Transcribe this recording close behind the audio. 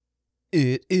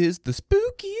It is the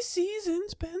spooky season,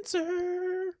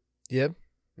 Spencer. Yep.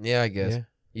 Yeah, I guess. Yeah.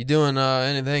 You doing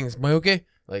anything spooky?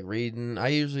 Like reading? I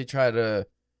usually try to,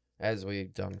 as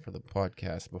we've done for the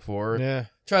podcast before, Yeah.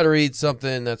 try to read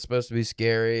something that's supposed to be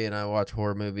scary, and I watch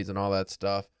horror movies and all that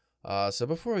stuff. So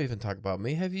before we even talk about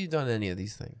me, have you done any of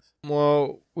these things?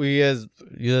 Well, as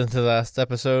you listened to the last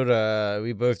episode,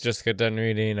 we both just got done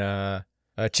reading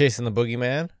Chasing the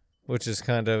Boogeyman, which is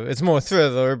it's more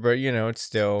thriller, but it's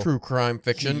still True crime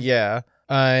fiction? Yeah.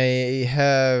 I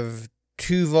have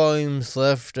 2 volumes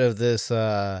left of this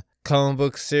comic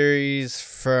book series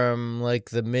from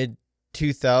like the mid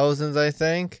 2000s, I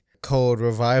think, called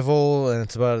Revival, and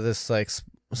it's about this like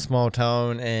small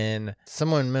town in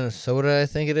somewhere in Minnesota, I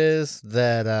think it is,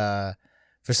 that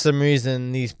for some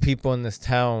reason these people in this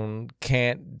town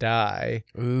can't die.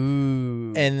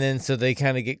 Ooh. And then so they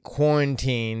kind of get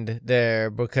quarantined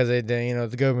there because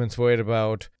the government's worried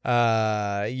about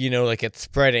like it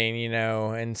spreading,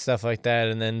 and stuff like that.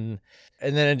 And then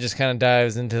it just kind of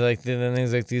dives into like then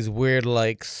there's like these weird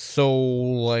like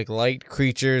soul like light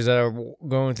creatures that are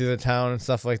going through the town and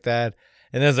stuff like that.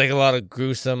 And there's like a lot of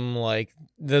gruesome, like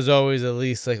there's always at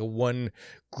least like one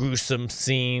gruesome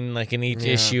scene like in each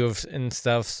issue and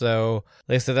stuff. So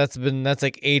like I said, that's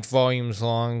like 8 volumes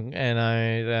long, and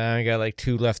I got like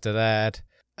 2 left of that.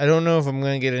 I don't know if I'm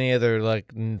gonna get any other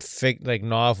like like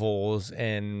novels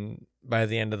and by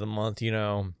the end of the month,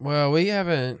 Well, we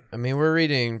haven't. I mean, we're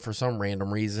reading for some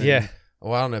random reason. Yeah.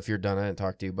 Well, I don't know if you're done. I didn't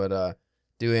talk to you, but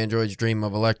Do Androids Dream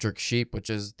of Electric Sheep, which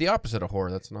is the opposite of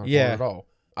horror. That's not horror at all.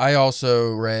 I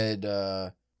also read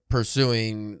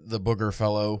Pursuing the Booger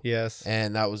Fellow. Yes.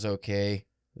 And that was okay.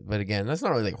 But again, that's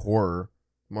not really like horror.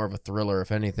 More of a thriller,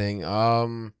 if anything.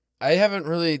 I haven't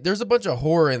really... There's a bunch of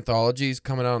horror anthologies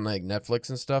coming out on like Netflix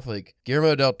and stuff. Like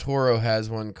Guillermo del Toro has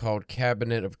one called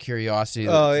Cabinet of Curiosity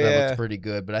that looks pretty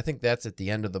good. But I think that's at the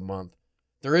end of the month.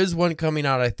 There is one coming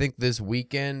out, I think, this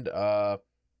weekend.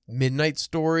 Midnight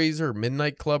Stories or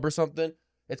Midnight Club or something.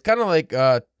 It's kind of like...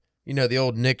 the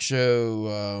old Nick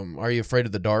show, Are You Afraid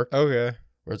of the Dark? Okay.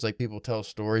 Where it's like people tell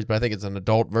stories, but I think it's an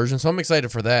adult version, so I'm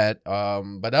excited for that.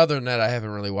 But other than that, I haven't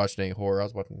really watched any horror. I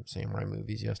was watching samurai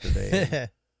movies yesterday.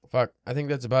 Fuck, I think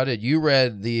that's about it. You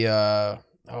read the,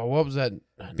 what was that?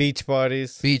 Beach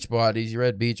Bodies. Beach Bodies. You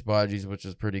read Beach Bodies, which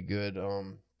is pretty good.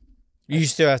 You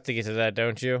still have to get to that,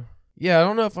 don't you? Yeah, I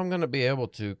don't know if I'm going to be able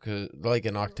to, cause, like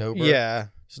in October. Yeah.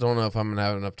 Just don't know if I'm going to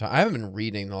have enough time. I haven't been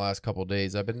reading the last couple of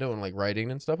days. I've been doing like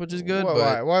writing and stuff, which is good.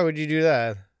 But why would you do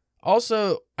that?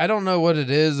 Also, I don't know what it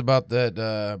is about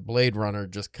that Blade Runner.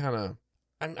 Just kind of,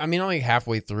 I mean, only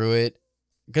halfway through it.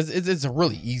 Because it's a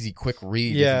really easy, quick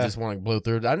read. Yeah. If you just want to blow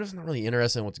through it. I'm just not really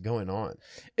interested in what's going on.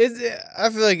 I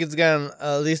feel like it's gotten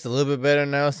at least a little bit better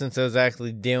now since I was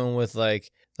actually dealing with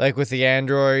like with the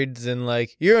androids and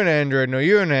like, you're an android, no,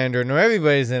 you're an android, no,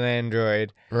 everybody's an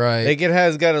android. Right. Like it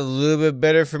has got a little bit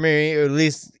better for me, or at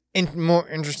least more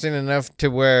interesting enough to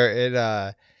where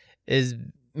it is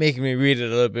making me read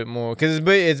it a little bit more. Because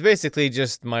it's basically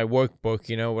just my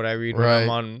workbook, what I read when I'm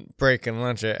on break and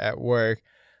lunch at work.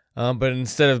 But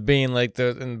instead of being like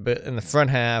in the front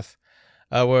half,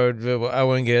 I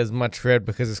wouldn't get as much read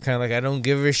because it's kind of like I don't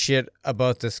give a shit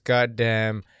about this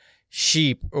goddamn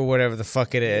sheep or whatever the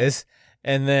fuck it is.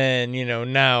 And then,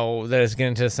 now that it's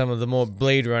getting to some of the more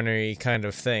Blade Runner-y kind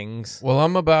of things. Well,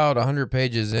 I'm about 100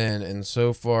 pages in, and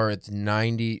so far it's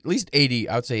 90, at least 80,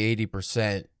 I would say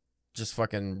 80% just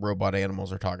fucking robot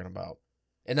animals are talking about.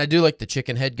 And I do like the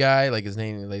chicken head guy, like his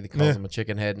name, like they calls him a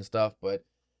chicken head and stuff, but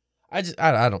I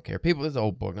don't care. People, it's an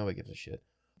old book. Nobody gives a shit.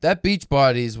 That Beach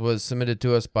Bodies was submitted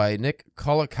to us by Nick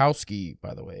Kolakowski,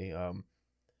 by the way.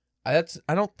 I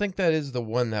don't think that is the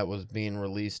one that was being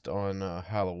released on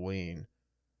Halloween.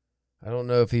 I don't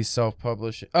know if he's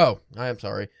self-published. Oh, I am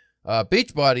sorry.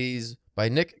 Beach Bodies by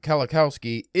Nick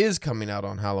Kolakowski is coming out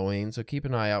on Halloween, so keep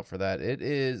an eye out for that. It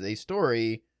is a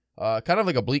story, kind of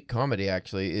like a bleak comedy,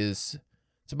 actually. It's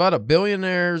about a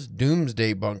billionaire's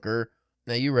doomsday bunker.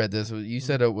 Now, you read this. You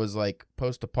said it was like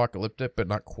post-apocalyptic, but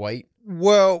not quite.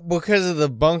 Well, because of the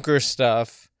bunker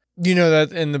stuff,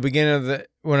 that in the beginning of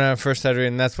when I first started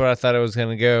reading, that's what I thought it was going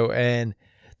to go, and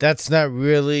that's not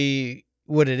really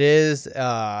what it is. It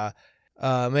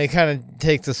kind of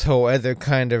takes this whole other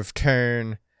kind of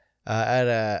turn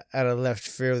at a left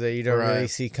field that you don't really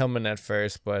see coming at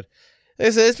first, but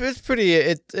it's pretty.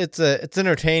 It's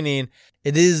entertaining.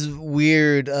 It is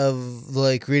weird of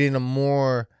like reading a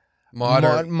more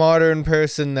modern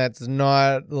person that's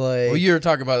not like... Well, you were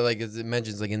talking about like it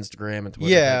mentions like Instagram and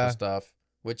Twitter type of stuff,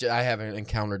 which I haven't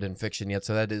encountered in fiction yet,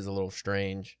 so that is a little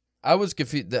strange. I was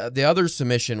confused. The other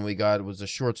submission we got was a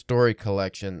short story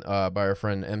collection by our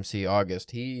friend MC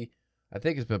August. He I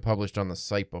think it's been published on the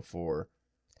site before.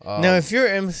 Now, if you're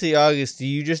MC August, do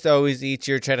you just always each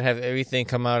year try to have everything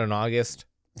come out in August?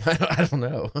 I don't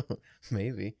know.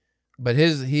 Maybe. But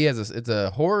it's a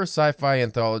horror sci-fi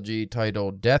anthology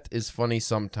titled Death is Funny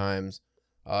Sometimes.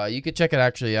 You could check it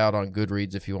actually out on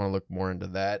Goodreads if you want to look more into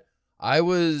that. We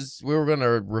were going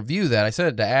to review that. I sent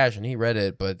it to Ash and he read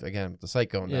it, but again, with the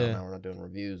site going down now, we're not doing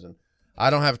reviews, and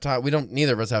I don't have time.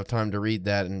 Neither of us have time to read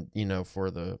that and, for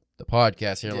the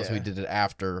podcast here, unless we did it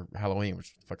after Halloween,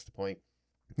 which fucks the point.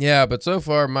 Yeah, but so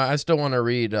far, I still want to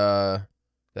read that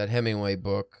Hemingway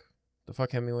book. The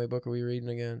fuck Hemingway book are we reading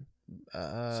again?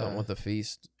 Something with the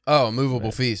feast. Oh,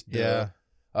 Movable Feast. Yeah.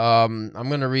 I'm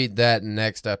going to read that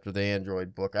next after the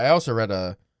Android book. I also read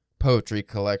a poetry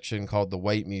collection called The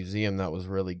White Museum that was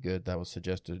really good. That was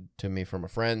suggested to me from a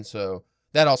friend. So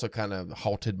that also kind of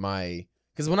halted my...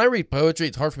 Because when I read poetry,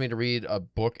 it's hard for me to read a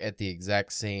book at the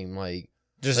exact same,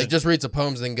 just read some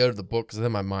poems and then go to the book, because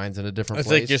then my mind's in a different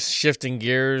place. It's like just shifting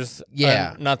gears.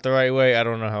 Yeah. Not the right way. I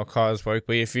don't know how cars work,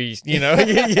 but if you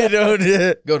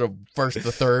don't... go to first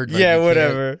to third. Yeah,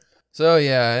 whatever. So,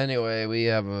 yeah, anyway, we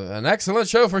have an excellent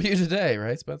show for you today,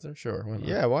 right, Spencer? Sure. Why not?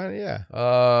 Yeah, why?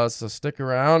 Yeah. So stick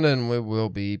around and we will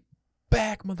be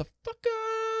back, motherfuckers.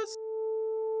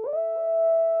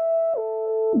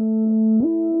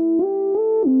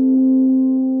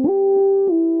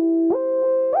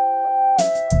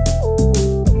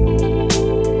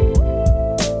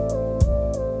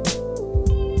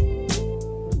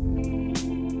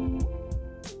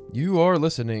 You are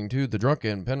listening to the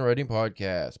Drunken Pen Writing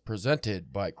Podcast,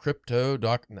 presented by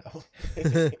Crypto.com.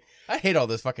 No. I hate all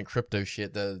this fucking crypto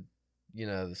shit, this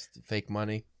fake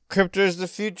money. Crypto's the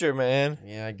future, man.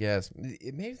 Yeah, I guess.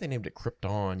 Maybe if they named it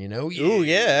Krypton, Ooh,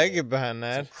 yeah, I get behind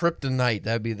that. So kryptonite,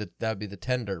 that'd be the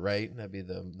tender, right? That'd be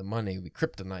the money, would be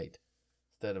kryptonite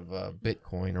instead of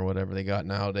Bitcoin or whatever they got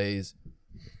nowadays.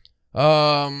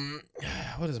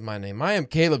 What is my name? I am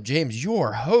Caleb James,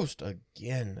 your host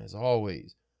again, as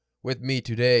always. With me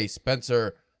today,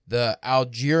 Spencer, the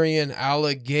Algerian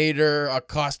alligator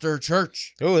accoster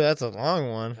church. Oh, that's a long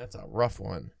one. That's a rough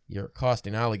one. You're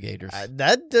accosting alligators.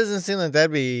 That doesn't seem like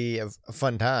that'd be a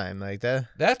fun time like that.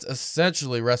 That's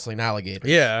essentially wrestling alligators.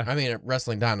 Yeah. I mean,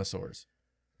 wrestling dinosaurs.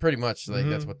 Pretty much,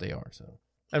 that's what they are. So.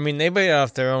 I mean, they bite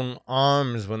off their own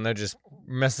arms when they're just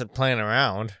playing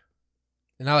around.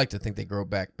 And I like to think they grow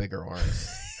back bigger arms.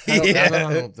 I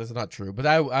don't know if that's not true, but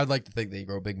I'd like to think they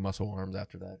grow big muscle arms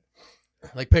after that.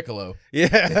 Like Piccolo.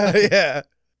 Yeah, yeah.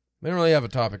 We don't really have a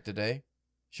topic today.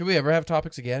 Should we ever have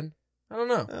topics again? I don't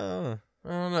know. I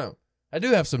don't know. I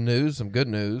do have some news, some good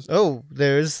news. Oh,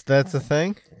 that's a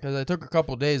thing? Because I took a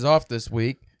couple days off this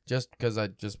week just because I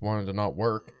just wanted to not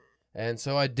work. And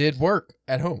so I did work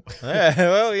at home. Yeah,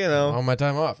 well, on my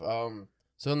time off.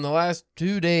 So in the last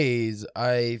 2 days,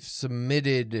 I've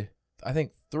submitted, I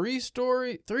think, 3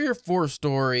 or 4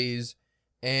 stories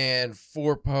and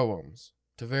 4 poems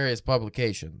to various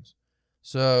publications.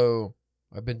 So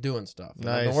I've been doing stuff. Nice.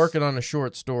 I've been working on a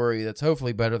short story that's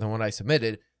hopefully better than what I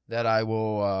submitted, that I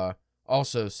will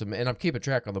also submit. And I'm keeping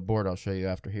track on the board, I'll show you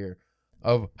after here,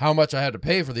 of how much I had to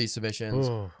pay for these submissions.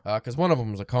 Because one of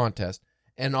them was a contest.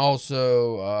 And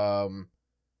also,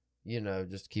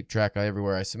 just keep track of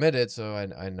everywhere I submitted, so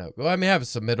I know. Well, I mean, I have a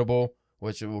submittable,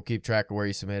 which will keep track of where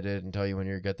you submitted and tell you when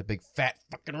you got the big fat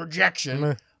fucking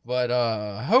rejection. But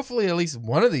hopefully at least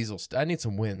one of these will... I need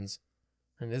some wins.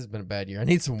 And this has been a bad year. I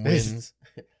need some wins.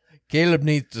 Caleb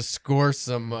needs to score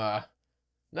some... I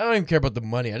don't even care about the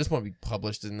money. I just want to be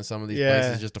published in some of these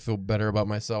places just to feel better about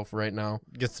myself right now.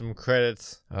 Get some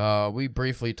credits. We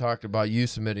briefly talked about you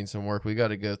submitting some work. We got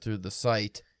to go through the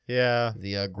site. Yeah.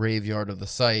 The graveyard of the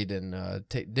site and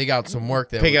dig out some work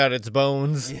there. Pick out its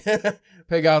bones.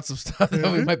 Pick out some stuff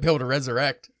that we might be able to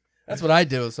resurrect. That's what I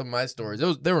did with some of my stories.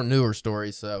 They were newer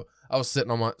stories, so I was sitting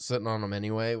on them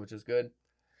anyway, which is good.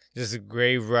 Just a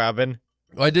grave robbing.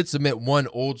 Well, I did submit one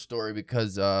old story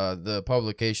because the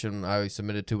publication I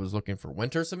submitted to was looking for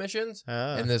winter submissions,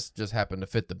 and this just happened to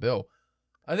fit the bill.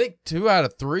 I think 2 out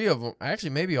of 3 of them,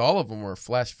 actually maybe all of them, were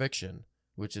flash fiction,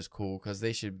 which is cool because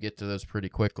they should get to those pretty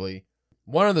quickly.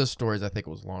 One of those stories I think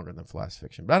was longer than flash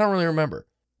fiction, but I don't really remember.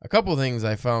 A couple of things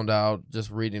I found out just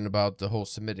reading about the whole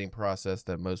submitting process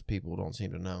that most people don't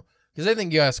seem to know. Because they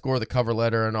think you gotta score the cover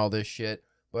letter and all this shit.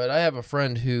 But I have a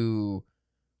friend who,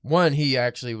 he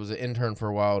actually was an intern for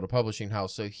a while at a publishing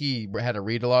house, so he had to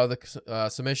read a lot of the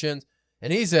submissions.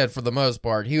 And he said for the most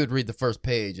part, he would read the first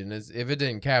page, and if it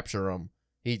didn't capture him,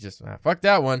 he just, fuck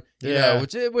that one. You know,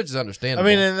 which is understandable.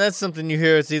 I mean, and that's something you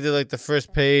hear. It's either like the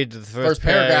first page or the first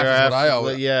paragraph is what I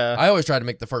always... Yeah. I always try to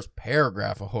make the first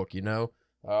paragraph a hook,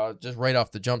 just right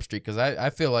off the jump street, because I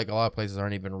feel like a lot of places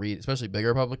aren't even reading, especially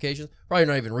bigger publications, probably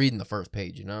not even reading the first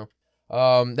page, you know?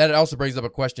 That also brings up a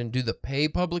question. Do the pay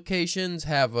publications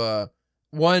have do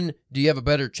you have a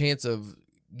better chance of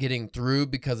getting through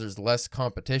because there's less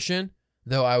competition?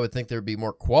 Though I would think there'd be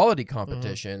more quality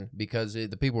competition because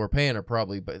the people who are paying are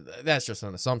probably, but that's just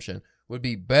an assumption, would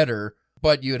be better,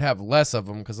 but you would have less of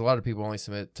them because a lot of people only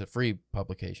submit to free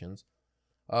publications.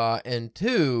 And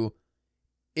two,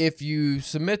 if you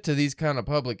submit to these kind of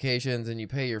publications and you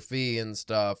pay your fee and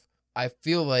stuff, I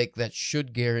feel like that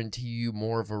should guarantee you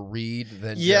more of a read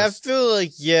than I feel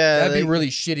like, that'd be really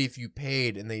shitty if you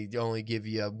paid and they only give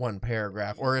you one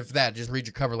paragraph, or if that, just read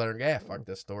your cover letter and go, fuck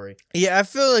this story. Yeah, I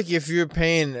feel like if you're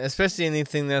paying, especially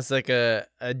anything that's like a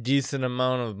decent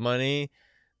amount of money,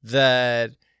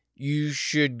 that you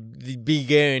should be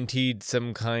guaranteed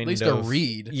some kind of... At least a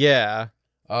read. Yeah.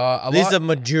 At least a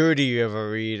majority of a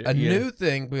read. A new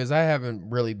thing, because I haven't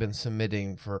really been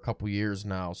submitting for a couple years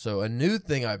now, so a new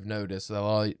thing I've noticed,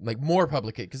 like more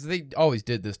publications, because they always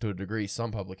did this to a degree,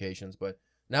 some publications, but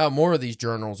now more of these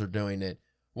journals are doing it.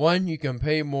 One, you can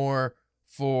pay more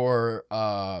for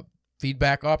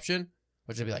feedback option,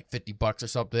 which would be like $50 or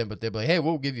something, but they'll be like, hey,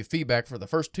 we'll give you feedback for the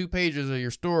first 2 pages of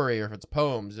your story, or if it's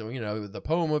poems, you know, the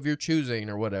poem of your choosing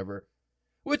or whatever,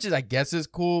 which is, I guess, is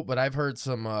cool, but I've heard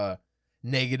some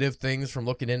negative things from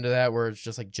looking into that, where it's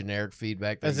just like generic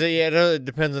feedback. It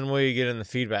depends on where you're getting the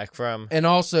feedback from. And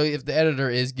also, if the editor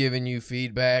is giving you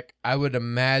feedback, I would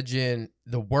imagine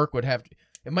the work would have to,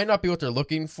 it might not be what they're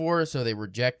looking for, so they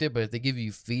reject it, but if they give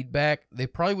you feedback, they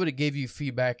probably would have gave you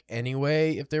feedback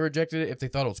anyway if they rejected it, if they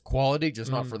thought it was quality,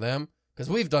 just not for them. Because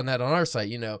we've done that on our site,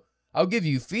 you know. I'll give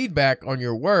you feedback on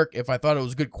your work if I thought it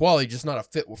was good quality, just not a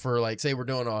fit for, like, say we're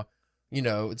doing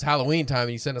it's Halloween time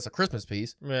and you send us a Christmas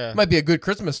piece. Yeah. It might be a good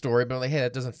Christmas story, but like, hey,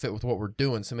 that doesn't fit with what we're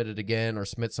doing. Submit it again or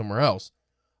submit somewhere else.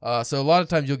 So a lot of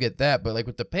times you'll get that, but like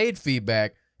with the paid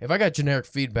feedback, if I got generic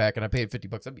feedback and I paid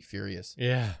 $50, I'd be furious.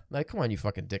 Yeah. Like, come on, you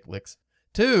fucking dick licks.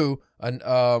 Two,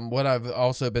 what I've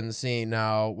also been seeing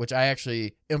now, which I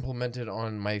actually implemented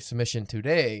on my submission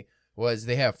today, was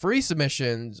they have free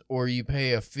submissions or you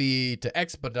pay a fee to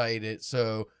expedite it.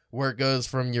 So where it goes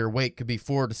from your wait could be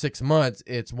 4 to 6 months,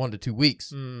 it's 1 to 2 weeks.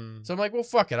 So I'm like, well,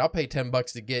 fuck it. I'll pay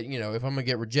 $10 to get, if I'm going to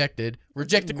get reject it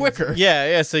quicker.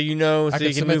 Yeah. So you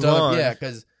can move on. Yeah,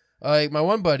 because like my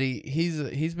one buddy,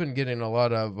 he's been getting a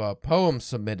lot of poems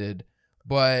submitted,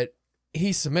 but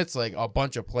he submits like a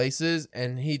bunch of places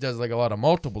and he does like a lot of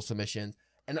multiple submissions.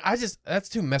 And that's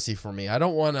too messy for me. I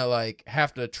don't want to like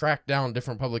have to track down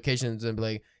different publications and be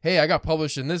like, hey, I got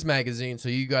published in this magazine, so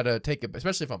you got to take it,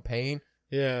 especially if I'm paying.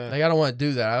 Yeah. Like, I don't want to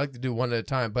do that. I like to do one at a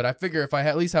time. But I figure if I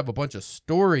at least have a bunch of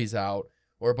stories out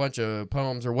or a bunch of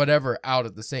poems or whatever out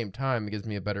at the same time, it gives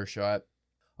me a better shot.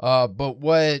 But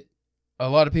what a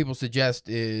lot of people suggest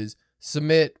is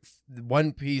submit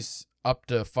one piece up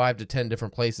to 5 to 10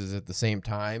 different places at the same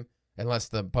time, unless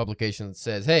the publication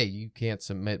says, hey, you can't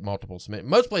submit multiple submissions.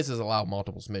 Most places allow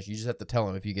multiple submissions. You just have to tell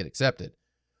them if you get accepted.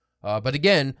 But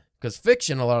again, because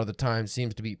fiction a lot of the time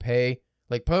seems to be pay.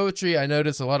 Like poetry, I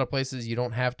notice a lot of places you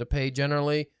don't have to pay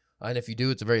generally, and if you do,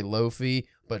 it's a very low fee.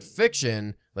 But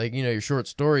fiction, like, your short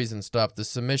stories and stuff, the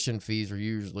submission fees are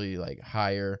usually like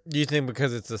higher. Do you think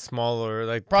because it's a smaller,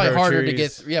 like, probably harder to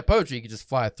get? Yeah, poetry you can just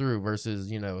fly through versus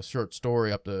a short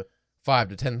story up to 5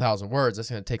 to 10,000 words. That's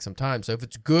going to take some time. So if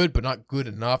it's good but not good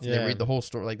enough, and they read the whole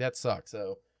story, like, that sucks.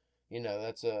 So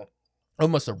that's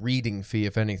almost a reading fee,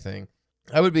 if anything.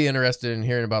 I would be interested in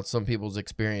hearing about some people's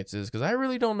experiences because I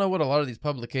really don't know what a lot of these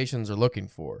publications are looking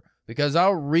for. Because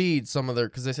I'll read some of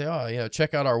because they say,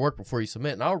 check out our work before you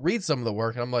submit. And I'll read some of the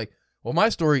work and I'm like, well, my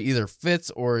story either fits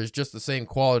or is just the same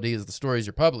quality as the stories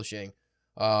you're publishing.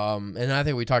 And I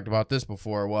think we talked about this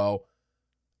before. Well,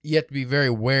 you have to be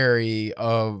very wary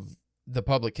of the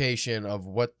publication of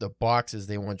what the boxes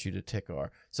they want you to tick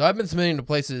are. So I've been submitting to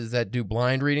places that do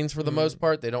blind readings for the most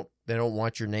part. They don't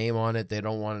want your name on it. They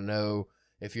don't want to know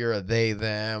if you're a they,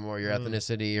 them, or your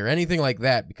ethnicity or anything like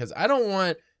that, because I don't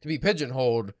want to be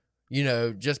pigeonholed,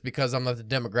 just because I'm not the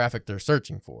demographic they're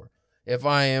searching for. If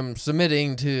I am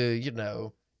submitting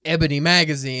to, Ebony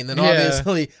Magazine, then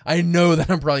obviously I know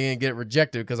that I'm probably going to get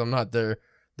rejected because I'm not their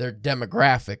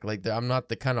demographic. Like, I'm not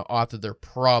the kind of author they're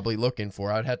probably looking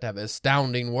for. I'd have to have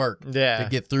astounding work to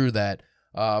get through that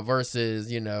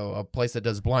versus, a place that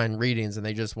does blind readings and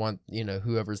they just want,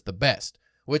 whoever's the best.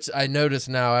 Which I noticed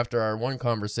now after our one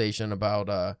conversation about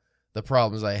the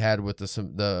problems I had with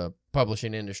the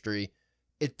publishing industry,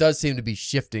 it does seem to be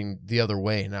shifting the other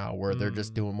way now where they're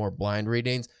just doing more blind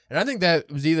readings. And I think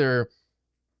that was either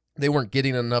they weren't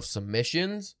getting enough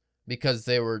submissions because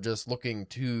they were just looking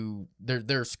too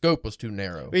their scope was too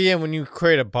narrow. But yeah, when you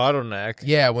create a bottleneck.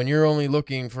 Yeah, when you're only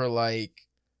looking for like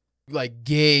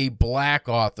gay black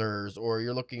authors, or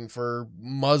you're looking for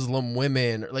Muslim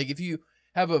women, like if you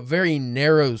have a very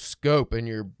narrow scope and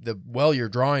you're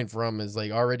drawing from is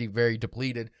like already very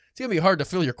depleted, it's gonna be hard to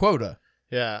fill your quota.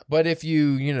 Yeah. But if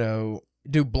you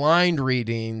do blind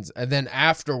readings, and then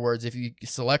afterwards, if you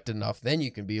select enough, then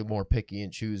you can be more picky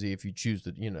and choosy. If you choose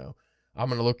to, I'm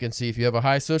going to look and see if you have a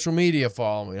high social media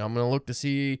following. I'm going to look to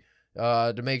see,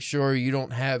 to make sure you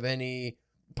don't have any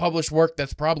published work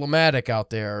that's problematic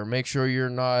out there. Or make sure you're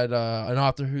not an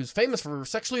author who's famous for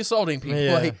sexually assaulting people.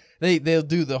 Yeah. Like, they'll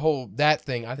do that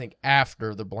thing, I think,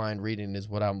 after the blind reading is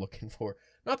what I'm looking for.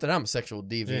 Not that I'm a sexual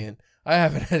deviant. Yeah. I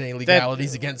haven't had any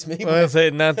legalities against me. Well, I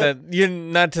say not that you're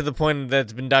not to the point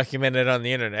that's been documented on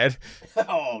the internet.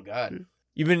 Oh God.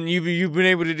 You've been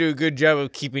able to do a good job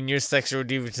of keeping your sexual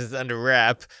deviances under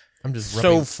wrap. I'm just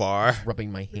far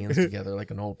rubbing my hands together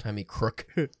like an old timey crook.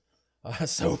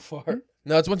 So far.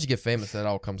 No, it's once you get famous that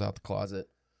all comes out the closet.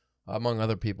 Among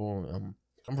other people,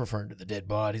 I'm referring to the dead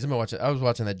bodies. I was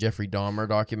watching that Jeffrey Dahmer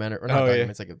documentary. Or not documentary.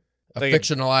 It's like a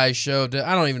fictionalized show.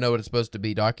 I don't even know what it's supposed to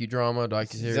be. Docudrama,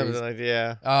 docuseries. Something like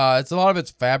that, yeah. It's a lot of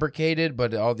it's fabricated,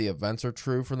 but all the events are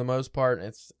true for the most part.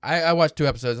 I watched 2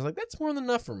 episodes. I was like, that's more than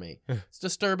enough for me. It's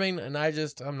disturbing, and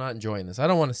I'm not enjoying this. I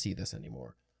don't want to see this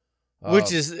anymore.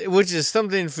 Which is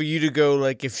something for you to go,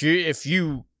 like, if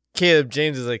you Caleb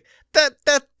James is like,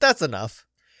 that's enough.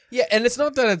 Yeah, and it's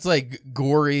not that it's like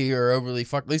gory or overly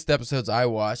fucked. At least the episodes I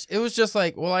watched, it was just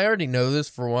like, well, I already know this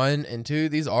for one, and two,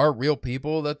 these are real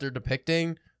people that they're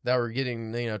depicting that were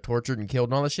getting tortured and killed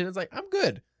and all this shit. It's like, I'm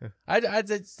good.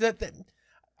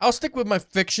 I'll stick with my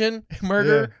fiction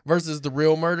murder versus the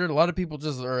real murder. A lot of people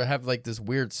just have like this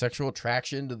weird sexual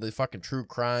attraction to the fucking true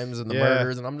crimes and the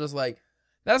murders, and I'm just like,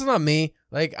 that's not me.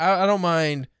 Like, I don't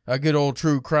mind a good old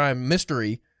true crime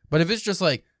mystery, but if it's just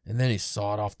like, and then he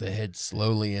sawed off the head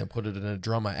slowly and put it in a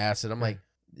drum of acid. I'm like,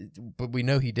 but we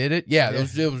know he did it? Yeah,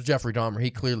 it was Jeffrey Dahmer.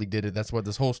 He clearly did it. That's what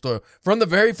this whole story, from the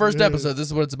very first episode, this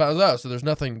is what it's about. Oh, so there's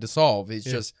nothing to solve. It's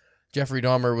just Jeffrey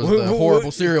Dahmer was the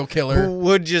horrible serial killer.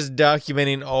 We're just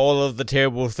documenting all of the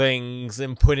terrible things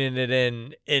and putting it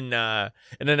in a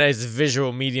nice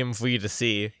visual medium for you to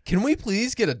see. Can we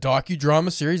please get a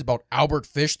docudrama series about Albert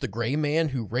Fish, the gray man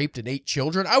who raped and ate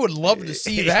children? I would love to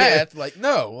see that. Like,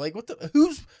 no, like what the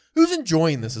who's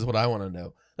enjoying this is what I want to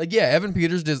know. Like, yeah, Evan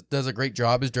Peters does a great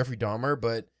job as Jeffrey Dahmer,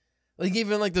 but like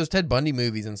even like those Ted Bundy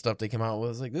movies and stuff they came out with,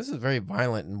 I was like, this is very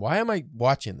violent, and why am I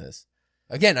watching this?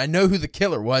 Again, I know who the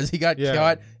killer was. He got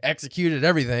caught, executed,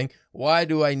 everything. Why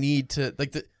do I need to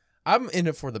I'm in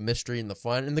it for the mystery and the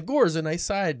fun, and the gore is a nice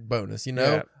side bonus,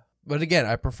 Yeah. But again,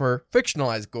 I prefer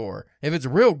fictionalized gore. If it's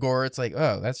real gore, it's like,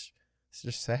 oh, it's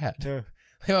just sad. Yeah.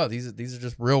 Oh, these are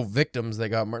just real victims that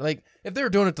got murdered. Like, if they were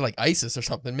doing it to like ISIS or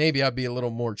something, maybe I'd be a little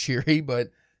more cheery. But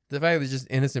the fact that just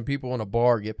innocent people in a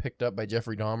bar get picked up by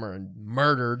Jeffrey Dahmer and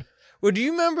murdered. Well, do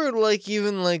you remember like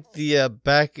even like the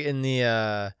back in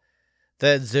the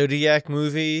that Zodiac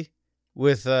movie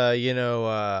with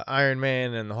Iron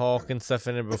Man and the Hulk and stuff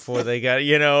in it before they got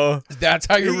That's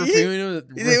how you're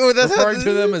referring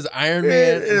to them as Iron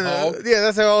Man and Hulk? Yeah,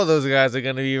 that's how all those guys are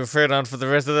going to be referred on for the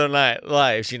rest of their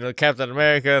lives. Captain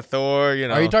America, Thor, Are you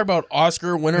talking about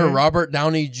Oscar winner Robert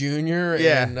Downey Jr.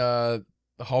 and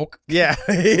Hulk? Yeah.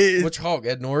 Which Hulk?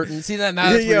 Ed Norton? See, now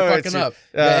that's where you're fucking up.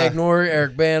 Ed Norton,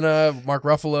 Eric Bana, Mark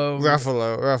Ruffalo.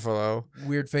 Ruffalo.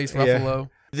 Weird face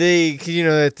Ruffalo.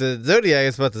 That the Zodiac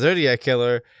is about the Zodiac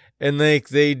killer, and like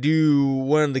they do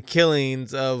one of the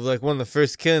killings of like one of the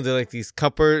first killings of like these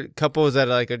couples that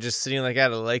are just sitting like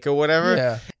at a lake or whatever.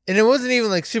 Yeah. And it wasn't even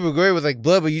like super gory with like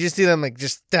blood, but you just see them like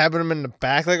just stabbing them in the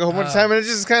back like a whole bunch of time, and it's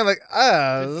just kind of like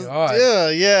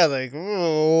like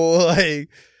ooh, like.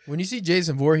 When you see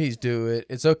Jason Voorhees do it,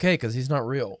 it's okay because he's not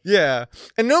real. Yeah,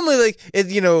 and normally like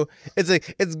it's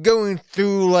like it's going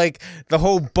through like the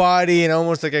whole body and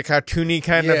almost like a cartoony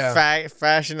kind of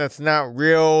fashion that's not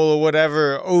real or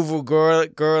whatever, over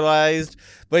girlized.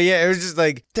 But yeah, it was just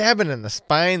like stabbing in the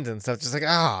spines and stuff, just like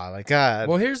like God.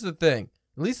 Well, here's the thing: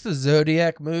 at least the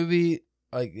Zodiac movie,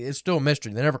 like it's still a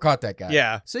mystery. They never caught that guy.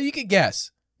 Yeah, so you could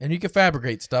guess and you could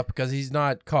fabricate stuff because he's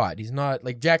not caught. He's not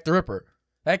like Jack the Ripper.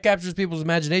 That captures people's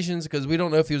imaginations because we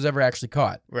don't know if he was ever actually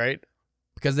caught. Right.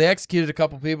 Because they executed a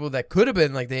couple people that could have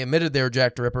been, like, they admitted they were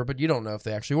Jack the Ripper, but you don't know if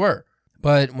they actually were.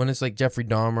 But when it's like Jeffrey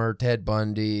Dahmer, Ted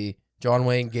Bundy, John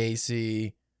Wayne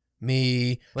Gacy,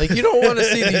 me, like, you don't want to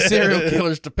see these serial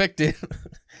killers depicted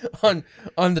on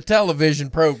the television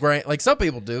program. Like, some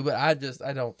people do, but I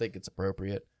don't think it's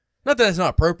appropriate. Not that it's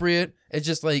not appropriate. It's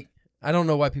just like, I don't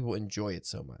know why people enjoy it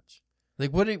so much.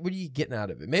 Like, what are you getting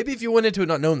out of it? Maybe if you went into it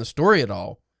not knowing the story at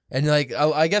all. And, like,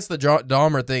 I guess the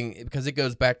Dahmer thing, because it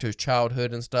goes back to his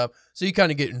childhood and stuff, so you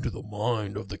kind of get into the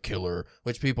mind of the killer,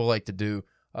 which people like to do.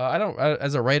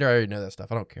 As a writer, I already know that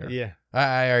stuff. I don't care. Yeah.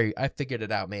 I figured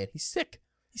it out, man. He's sick.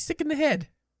 He's sick in the head.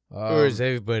 Or is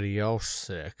everybody else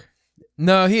sick?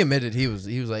 No, he admitted he was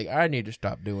like, I need to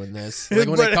stop doing this. Like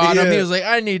when they caught him, he was like,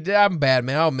 I'm bad,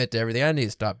 man. I'll admit to everything. I need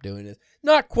to stop doing this.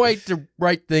 Not quite the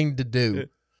right thing to do.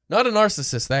 Not a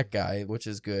narcissist, that guy, which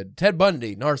is good. Ted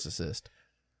Bundy, narcissist.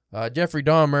 Jeffrey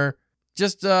Dahmer,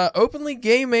 just openly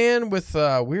gay man with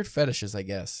weird fetishes, I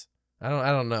guess. I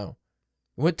don't know.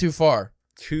 Went too far.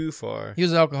 Too far. He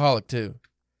was an alcoholic too.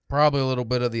 Probably a little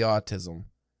bit of the autism.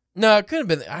 No, it could have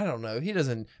been. I don't know. He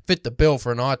doesn't fit the bill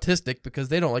for an autistic because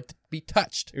they don't like to be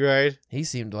touched. Right. He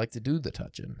seemed to like to do the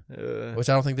touching, which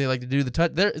I don't think they like to do the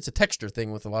touch. It's a texture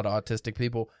thing with a lot of autistic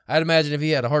people. I'd imagine if he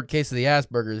had a hard case of the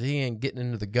Asperger's, he ain't getting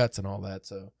into the guts and all that.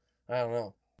 So I don't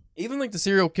know. Even like the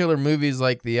serial killer movies,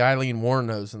 like the Eileen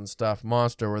Wuornos and stuff,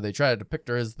 Monster, where they try to depict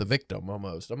her as the victim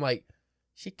almost. I'm like,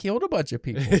 she killed a bunch of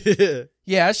people.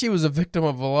 Yeah, she was a victim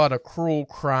of a lot of cruel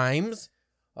crimes.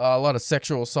 A lot of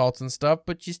sexual assaults and stuff,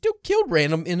 but she still killed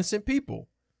random innocent people.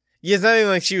 Yeah, it's not even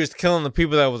like she was killing the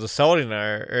people that was assaulting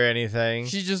her or anything.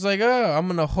 She's just like, oh, I'm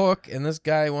going to hook, and this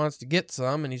guy wants to get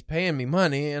some, and he's paying me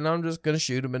money, and I'm just going to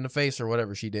shoot him in the face or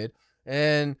whatever she did.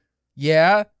 And,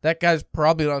 yeah, that guy's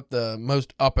probably not the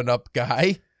most up-and-up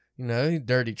guy. You know,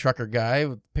 dirty trucker guy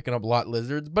picking up lot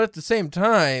lizards. But at the same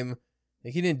time,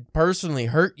 like, he didn't personally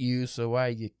hurt you, so why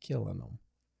are you killing him?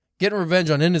 Getting revenge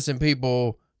on innocent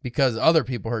people because other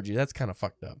people hurt you, that's kind of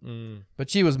fucked up.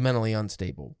 But she was mentally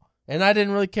unstable. And I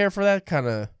didn't really care for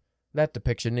that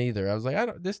depiction either. I was like,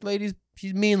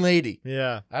 she's a mean lady.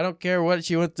 Yeah. I don't care what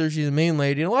she went through, she's a mean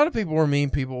lady. And a lot of people were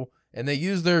mean people, and they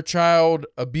use their child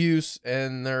abuse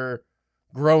and their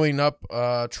growing up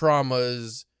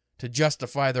traumas to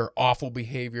justify their awful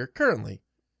behavior currently.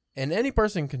 And any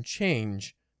person can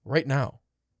change right now.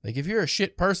 Like, if you're a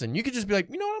shit person, you could just be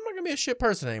like, you know what, I'm not going to be a shit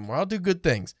person anymore. I'll do good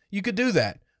things. You could do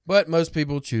that. But most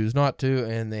people choose not to,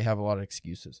 and they have a lot of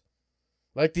excuses.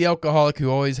 Like the alcoholic who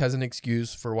always has an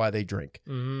excuse for why they drink.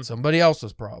 Mm-hmm. Somebody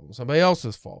else's problem. Somebody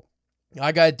else's fault.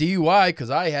 I got DUI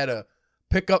because I had to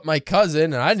pick up my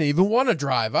cousin, and I didn't even want to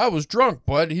drive. I was drunk,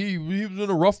 but he was in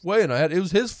a rough way, and it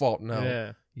was his fault. No,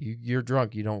 yeah. You're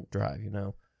drunk. You don't drive, you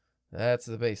know. That's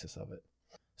the basis of it.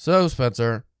 So,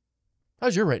 Spencer,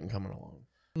 how's your rating coming along?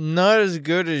 Not as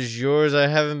good as yours. I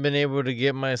haven't been able to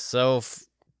get myself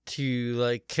to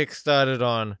like kickstart it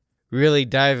on really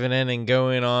diving in and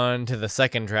going on to the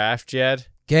second draft yet.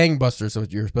 Gangbusters is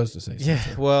what you're supposed to say. Yeah,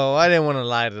 well, I didn't want to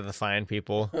lie to the fine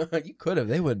people. You could have.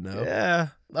 They wouldn't know. Yeah,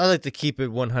 I like to keep it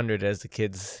 100, as the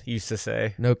kids used to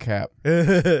say. No cap.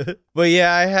 But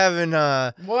yeah, I haven't.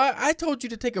 Well, I told you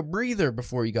to take a breather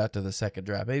before you got to the second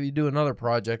draft. Maybe do another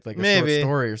project, like a short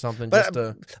story or something. But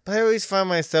I always find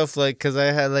myself like, because I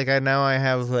have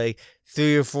like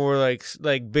 3 or 4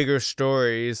 like bigger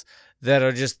stories that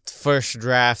are just first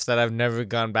drafts that I've never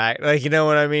gone back. Like, you know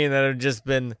what I mean? That have just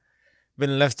been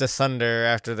left asunder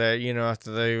after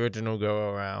the original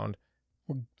go around.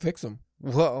 Well, fix them.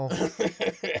 Well,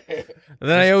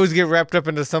 then I always get wrapped up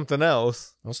into something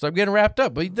else. Don't stop getting wrapped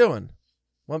up. What are you doing?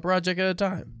 One project at a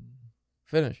time.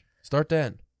 Finish. Start to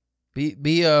end.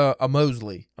 Be a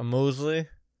Mosley. A Mosley?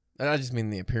 And I just mean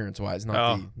the appearance wise,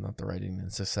 not the writing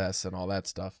and success and all that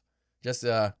stuff. Just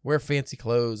wear fancy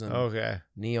clothes and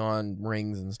neon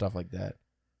rings and stuff like that.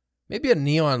 Maybe a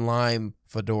neon lime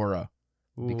fedora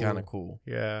would be kind of cool.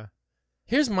 Yeah.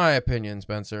 Here's my opinion,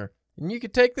 Spencer. And you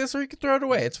could take this or you could throw it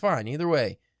away. It's fine. Either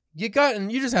way. You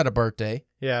just had a birthday.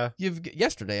 Yeah.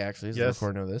 Yesterday, actually, is the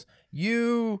recording of this.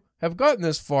 You have gotten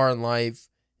this far in life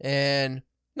and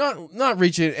not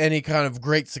reaching any kind of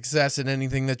great success in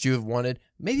anything that you have wanted.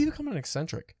 Maybe become an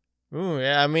eccentric. Ooh,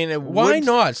 yeah. I mean, why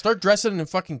not? Start dressing in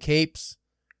fucking capes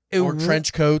or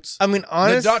trench coats. I mean,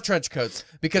 honestly. No, not trench coats,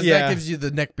 because that gives you the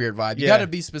neckbeard vibe. You got to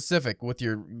be specific with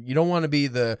you don't want to be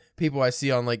the people I see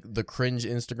on like the cringe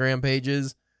Instagram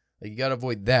pages. Like, you got to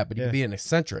avoid that, but you can be an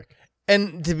eccentric.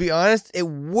 And to be honest, it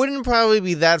wouldn't probably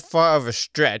be that far of a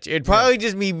stretch. It'd probably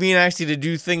just be being actually to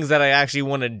do things that I actually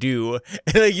want to do.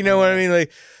 Like, you know what I mean?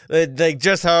 Like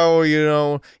just how,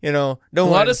 don't a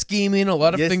lot of scheming, a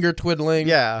lot of finger twiddling.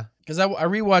 Yeah. Because I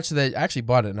rewatched that, I actually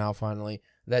bought it now finally,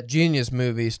 that Genius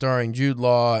movie starring Jude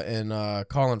Law and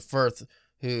Colin Firth,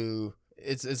 who...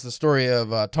 It's the story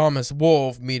of Thomas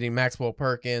Wolfe meeting Maxwell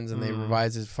Perkins, and they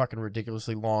revise his fucking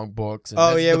ridiculously long books. And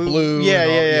Blue.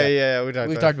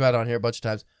 We've talked about it on here a bunch of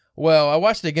times. Well, I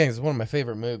watched it again. It's one of my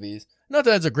favorite movies. Not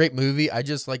that it's a great movie. I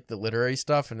just like the literary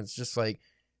stuff, and it's just like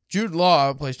Jude Law,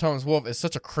 who plays Thomas Wolfe, is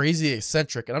such a crazy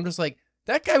eccentric, and I'm just like,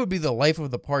 that guy would be the life of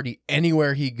the party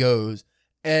anywhere he goes,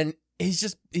 and he's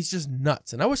just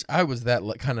nuts. And I wish I was that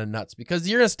kind of nuts, because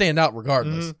you're gonna stand out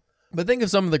regardless. Mhm. But think of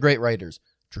some of the great writers.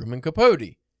 Truman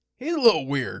Capote, he's a little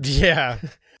weird. Yeah.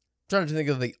 Trying to think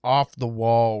of the off the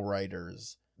wall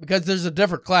writers, because there's a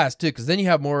different class too, because then you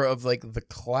have more of like the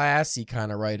classy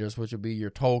kind of writers, which would be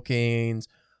your Tolkien's,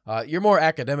 your more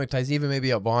academic types, even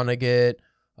maybe a Vonnegut,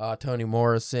 Toni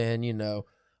Morrison,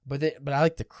 but I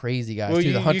like the crazy guys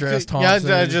too, the Hunter S. Thompson.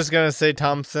 Yeah, I was just gonna say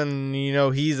Thompson,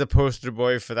 he's a poster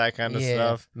boy for that kind of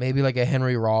stuff. Maybe like a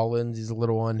Henry Rollins. He's a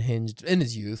little unhinged in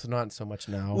his youth, not so much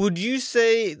now. Would you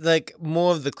say like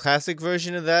more of the classic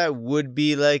version of that would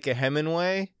be like a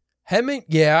Hemingway?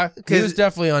 Yeah, he was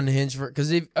definitely unhinged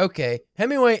because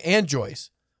Hemingway and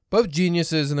Joyce, both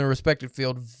geniuses in their respective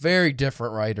field, very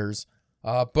different writers,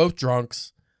 both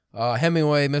drunks.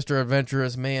 Hemingway, Mr.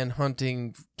 Adventurous, man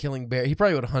hunting, killing bear. He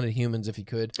probably would have hunted humans if he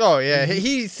could. Oh yeah,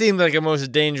 he seemed like a most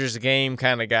dangerous game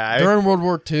kind of guy. During World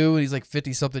War II, he's like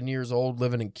 50-something years old,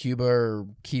 living in Cuba or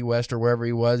Key West or wherever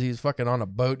he was. He's fucking on a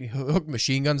boat. He hooked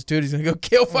machine guns to it. He's gonna go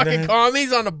kill fucking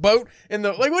commies on a boat.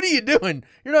 What are you doing?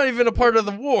 You're not even a part of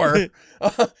the war.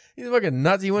 He's fucking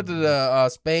nuts. He went to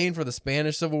Spain for the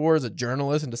Spanish Civil War as a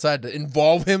journalist and decided to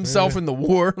involve himself in the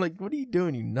war. Like, what are you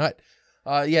doing, you nut?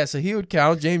 So he would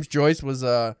count. James Joyce was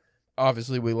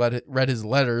obviously we read his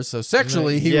letters, so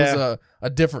sexually he was a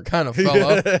different kind of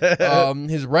fellow.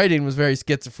 His writing was very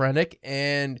schizophrenic,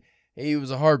 and he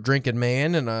was a hard drinking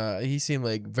man, and he seemed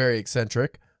like very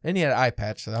eccentric. And he had an eye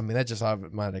patch, so I mean that just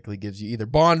automatically gives you either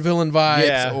Bond villain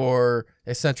vibes or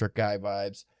eccentric guy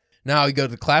vibes. Now you go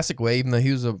to the classic way, even though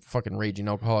he was a fucking raging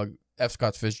alcoholic, F.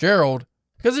 Scott Fitzgerald,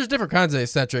 because there's different kinds of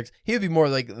eccentrics. He would be more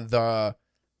like the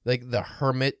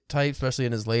hermit type, especially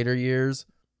in his later years.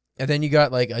 And then you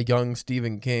got like a young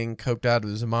Stephen King, coked out of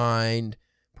his mind,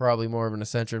 probably more of an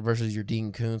eccentric, versus your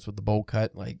Dean Koontz with the bowl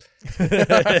cut. Like,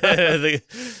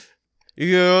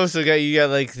 you also got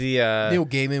like the Neil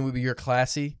Gaiman would be your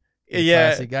classy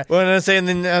guy. Well, and I'm saying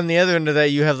then on the other end of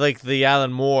that, you have like the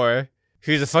Alan Moore,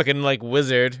 who's a fucking like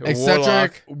wizard,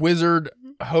 eccentric wizard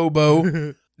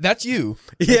hobo. That's you.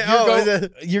 Yeah,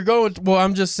 you're going. Well,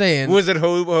 I'm just saying. Wizard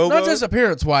hobo. Not just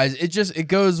appearance wise. It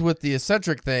goes with the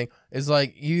eccentric thing. Is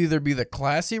like you either be the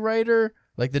classy writer,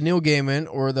 like the Neil Gaiman,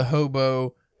 or the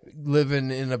hobo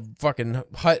living in a fucking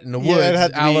hut in the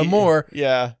woods, Alan Moore.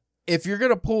 Yeah. If you're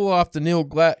gonna pull off the Neil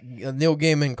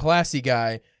Gaiman classy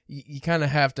guy, you kind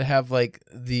of have to have like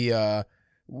the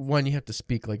one. You have to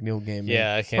speak like Neil Gaiman.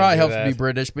 Yeah, I can't. Probably helps to be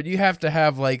British, but you have to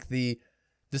have like the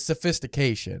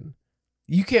sophistication.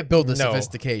 You can't build the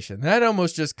sophistication. That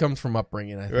almost just comes from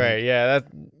upbringing, I think. Right,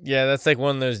 that's like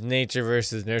one of those nature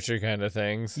versus nurture kind of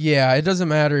things. Yeah, it doesn't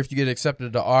matter if you get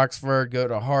accepted to Oxford, go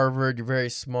to Harvard, you're very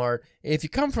smart. If you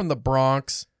come from the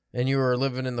Bronx and you are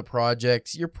living in the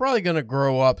projects, you're probably going to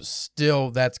grow up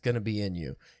still that's going to be in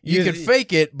you. You can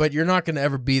fake it, but you're not going to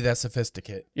ever be that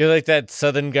sophisticated. You're like that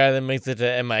Southern guy that makes it to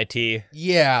MIT.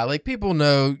 Yeah, like people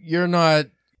know you're not...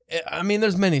 I mean,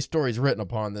 there's many stories written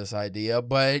upon this idea,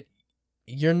 but...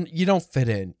 You don't fit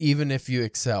in, even if you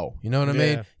excel. You know what I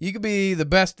mean? You could be the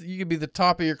best, you could be the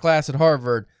top of your class at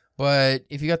Harvard, but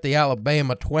if you got the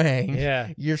Alabama twang,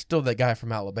 you're still that guy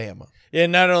from Alabama. Yeah,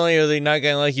 not only are they not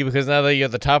going to like you because now that you're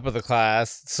at the top of the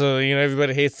class, so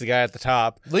everybody hates the guy at the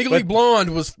top. Legally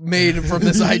Blonde was made from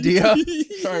this idea.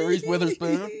 Sorry, Reese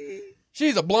Witherspoon.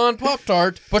 She's a blonde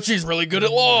Pop-Tart, but she's really good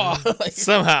at law.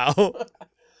 Somehow.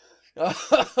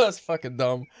 That's fucking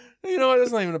dumb. You know what?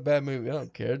 That's not even a bad movie. I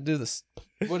don't care. Do this.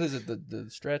 What is it? The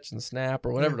stretch and snap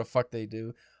or whatever the fuck they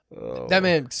do. Oh. That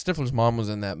man, Stifler's mom was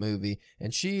in that movie,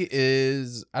 and she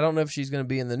is. I don't know if she's going to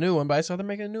be in the new one, but I saw they're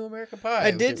making a new American Pie.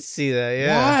 I did see that.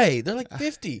 Yeah. Why? They're like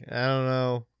 50. I don't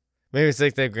know. Maybe it's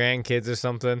like their grandkids or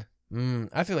something.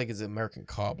 I feel like it's American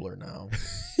Cobbler now.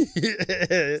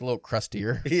 It's a little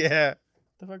crustier. Yeah.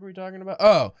 The fuck are we talking about?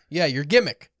 Oh, yeah, your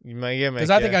gimmick. My gimmick. Because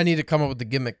I think I need to come up with the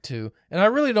gimmick too. And I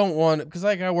really don't want, because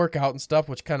like I work out and stuff,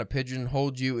 which kind of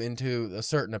pigeonholes you into a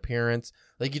certain appearance.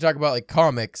 Like you talk about like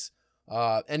comics,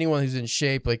 anyone who's in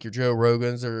shape, like your Joe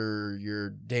Rogans or your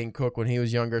Dane Cook when he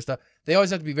was younger and stuff, they always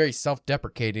have to be very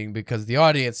self-deprecating because the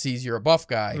audience sees you're a buff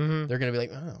guy. Mm-hmm. They're going to be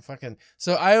like, oh, fucking.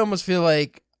 So I almost feel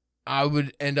like I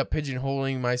would end up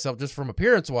pigeonholing myself just from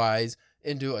appearance-wise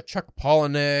into a Chuck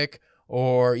Palahniuk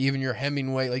or even your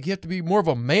Hemingway. Like, you have to be more of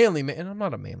a manly man. And I'm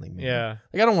not a manly man. Yeah.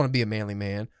 Like, I don't want to be a manly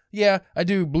man. Yeah, I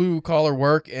do blue-collar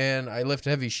work, and I lift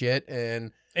heavy shit,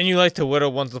 and you like to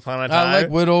whittle once upon a time? I like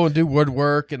whittle and do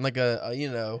woodwork and, like, a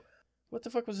what the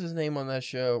fuck was his name on that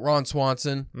show? Ron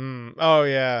Swanson. Oh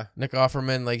yeah. Nick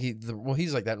Offerman, like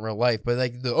he's like that in real life, but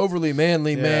like the overly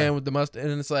manly man with the mustache,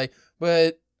 and it's like,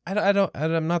 but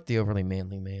I'm not the overly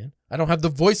manly man. I don't have the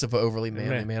voice of an overly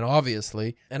manly man,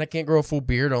 obviously, and I can't grow a full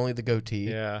beard, only the goatee.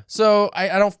 Yeah. So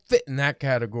I don't fit in that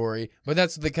category. But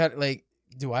that's the kind like,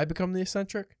 do I become the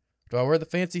eccentric? Do I wear the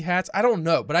fancy hats? I don't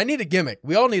know, but I need a gimmick.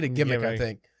 We all need a gimmick, I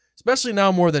think, especially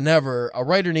now more than ever. A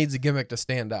writer needs a gimmick to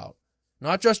stand out,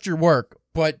 not just your work,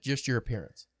 but just your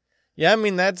appearance. Yeah, I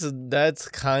mean that's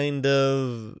kind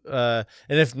of and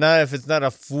if it's not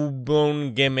a full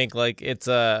blown gimmick, like it's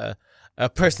a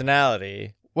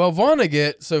personality. Well,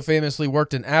 Vonnegut so famously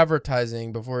worked in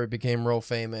advertising before he became real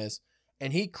famous,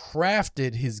 and he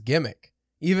crafted his gimmick.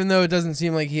 Even though it doesn't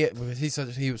seem like he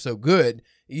was so good,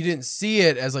 you didn't see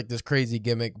it as like this crazy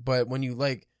gimmick. But when you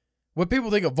like what people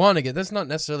think of Vonnegut, that's not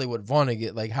necessarily what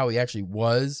Vonnegut, like how he actually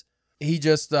was. He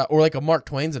just or like a Mark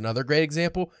Twain's another great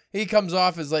example. He comes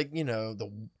off as like, you know,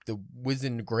 the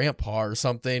wizened grandpa or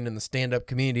something in the stand-up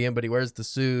comedian, but he wears the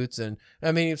suits. And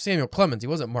I mean, Samuel Clemens, he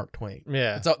wasn't Mark Twain.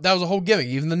 Yeah, that was a whole gimmick.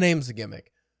 Even the name's a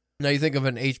gimmick. Now you think of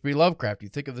an H.P. Lovecraft, you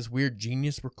think of this weird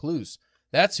genius recluse.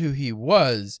 That's who he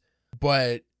was,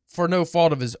 but for no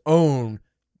fault of his own.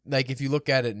 Like if you look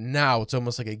at it now, it's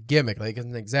almost like a gimmick, like it's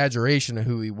an exaggeration of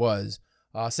who he was.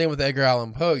 Same with Edgar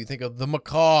Allan Poe. You think of the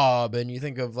macabre, and you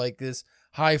think of like this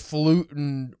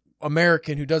highfalutin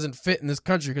American who doesn't fit in this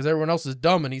country because everyone else is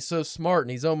dumb, and he's so smart,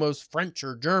 and he's almost French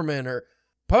or German or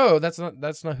Poe. That's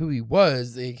not who he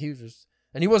was. He was just,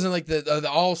 and he wasn't like the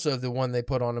also the one they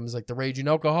put on him is like the raging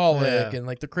alcoholic and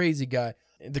like the crazy guy,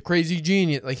 the crazy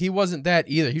genius. Like he wasn't that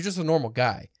either. He was just a normal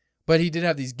guy, but he did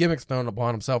have these gimmicks thrown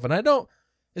upon himself, and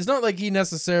it's not like he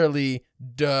necessarily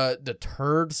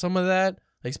deterred some of that.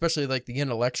 Like especially like the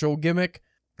intellectual gimmick,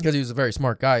 because he was a very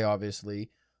smart guy,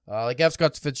 obviously. Like F.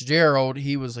 Scott Fitzgerald,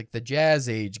 he was like the jazz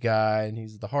age guy, and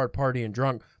he's the hard party and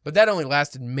drunk. But that only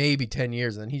lasted maybe 10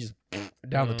 years, and then he just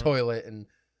down the toilet and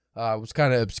was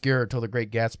kind of obscure until The Great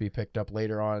Gatsby picked up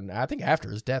later on. I think after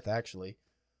his death, actually.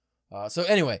 So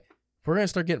anyway, we're going to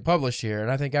start getting published here, and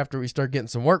I think after we start getting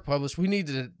some work published, we need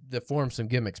to form some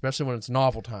gimmicks, especially when it's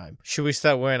novel time. Should we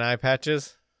start wearing eye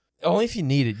patches? Only if you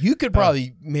need it. You could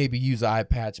probably maybe use eye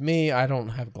patch. Me, I don't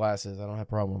have glasses. I don't have a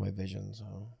problem with my vision. So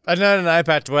I'm not an eye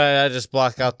patch, but I just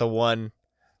block out the one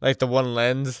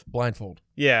lens. Blindfold.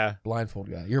 Yeah.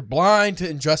 Blindfold guy. You're blind to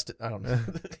injustice. I don't know.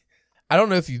 I don't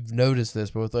know if you've noticed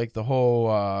this, but with like the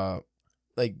whole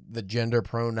like the gender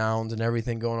pronouns and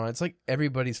everything going on, it's like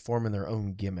everybody's forming their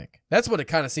own gimmick. That's what it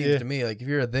kind of seems to me. Like if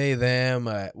you're a they, them,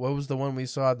 what was the one we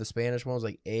saw? The Spanish one was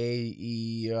like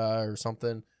A-E or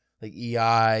something. Like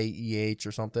E-I-E-H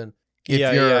or something.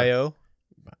 E-I-E-I-O?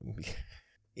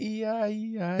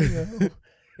 E-I-E-I-O.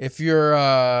 If you're,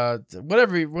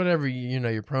 whatever you know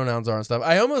your pronouns are and stuff.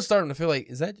 I almost starting to feel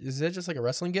like, is that just like a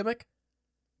wrestling gimmick?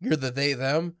 You're the they,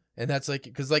 them? And that's like,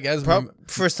 because like as...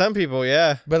 for some people,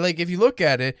 yeah. But like if you look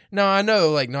at it, now I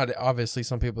know like not obviously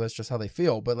some people that's just how they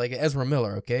feel, but like Ezra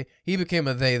Miller, okay? He became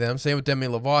a they, them. Same with Demi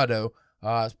Lovato.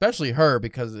 Especially her,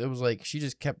 because it was like she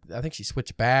just kept, I think she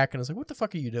switched back and I was like, what the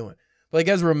fuck are you doing? But like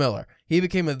Ezra Miller, he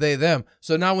became a they, them.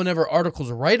 So now whenever articles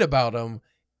write about him,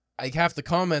 like half the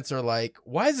comments are like,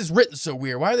 why is this written so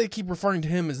weird? Why do they keep referring to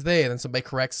him as they? And then somebody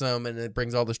corrects them and it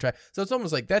brings all this trash. So it's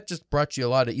almost like that just brought you a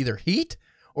lot of either heat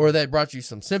or that brought you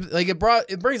some sympathy. Like it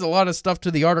brings a lot of stuff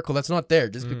to the article that's not there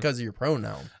just because of your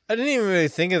pronoun. I didn't even really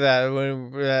think of that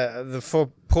when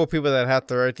the poor people that have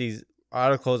to write these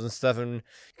articles and stuff, and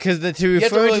because you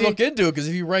have to really look into it, because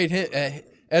if you write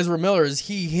Ezra Miller as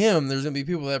he, him, there's gonna be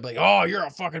people that are like, oh, you're a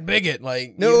fucking bigot,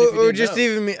 like no, or just know.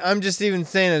 Even me, I'm just even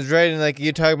saying as writing, like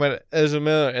you're talking about Ezra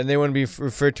Miller and they want to be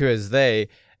referred to as they.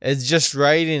 It's just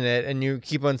writing it, and you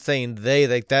keep on saying they,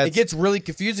 like that. It gets really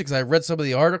confusing because I read some of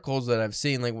the articles that I've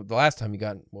seen. Like the last time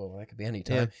that could be any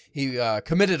time. Yeah. He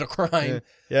committed a crime.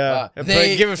 Yeah.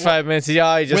 Give it 5 minutes.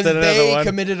 Yeah, he just did another one. They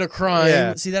committed a crime.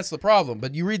 Yeah. See, that's the problem.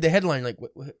 But you read the headline, like,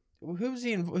 who's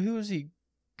he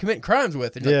committing crimes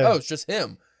with? And you're like, oh, it's just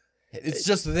him. It's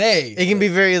just they. It can be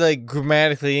very like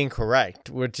grammatically incorrect,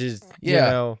 which is you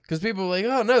know, because people are like,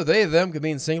 oh no, they them could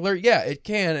mean singular. Yeah, it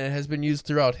can, and it has been used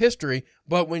throughout history.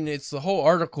 But when it's the whole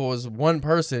article is one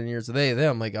person, and you're they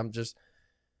them. Like I'm just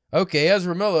okay.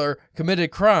 Ezra Miller committed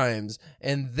crimes,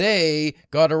 and they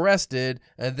got arrested,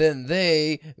 and then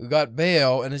they got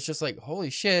bail, and it's just like holy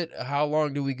shit. How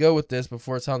long do we go with this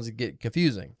before it sounds to get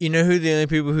confusing? You know who the only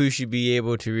people who should be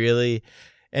able to really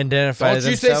identify Don't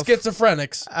you say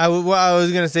schizophrenics. I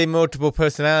was going to say multiple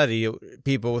personality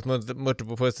people with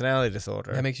multiple personality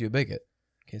disorder. That makes you a bigot.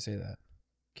 Can't say that.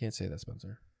 Can't say that,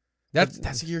 Spencer.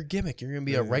 That's your gimmick. You're gonna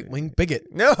be a right wing bigot.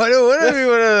 No, I don't want to be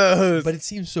one of those. But it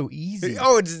seems so easy.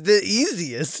 Oh, it's the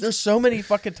easiest. There's so many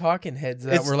fucking talking heads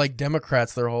that were like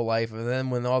Democrats their whole life, and then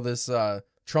when all this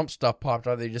Trump stuff popped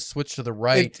out, they just switched to the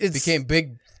right, became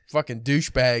big fucking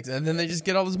douchebags, and then they just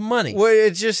get all this money. Well,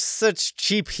 it's just such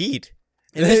cheap heat.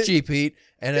 It is cheap heat,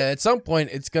 and at some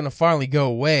point, it's gonna finally go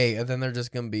away, and then they're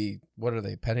just gonna be, what are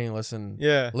they, penniless and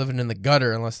living in the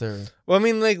gutter unless they're. Well, I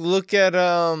mean, like, look at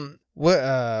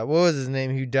what was his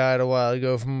name who died a while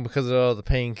ago because of all the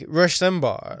pain? Rush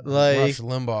Limbaugh. Rush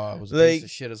Limbaugh was a piece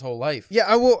of shit his whole life. Yeah,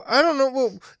 I don't know.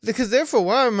 Well, because there for a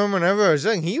while, I remember whenever I was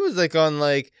young, he was like on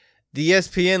like the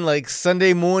ESPN like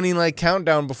Sunday morning like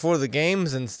countdown before the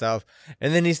games and stuff,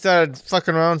 and then he started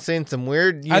fucking around saying some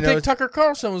weird. I think Tucker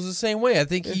Carlson was the same way. I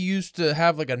think he used to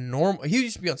have like a normal. He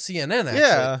used to be on CNN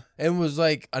actually, and was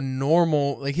like a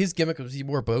normal. Like his gimmick was he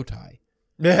wore a bow tie.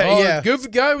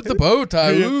 Good guy with the bow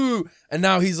tie. Ooh. And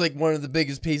now he's like one of the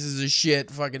biggest pieces of shit,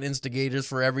 fucking instigators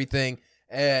for everything.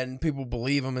 And people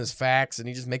believe him as facts, and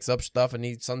he just makes up stuff, and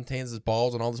he suntans his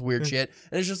balls and all this weird shit.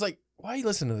 And it's just like, why are you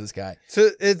listening to this guy? So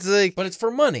it's like, but it's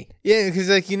for money. Yeah, because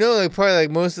like like probably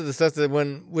like most of the stuff that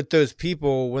with those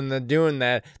people when they're doing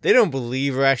that, they don't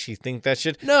believe or actually think that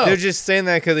shit. No, they're just saying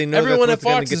that because they know everyone that's at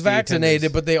Fox is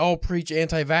vaccinated, but they all preach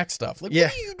anti-vax stuff. Like,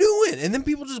 what are you doing? And then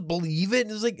people just believe it,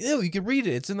 and it's like, you can read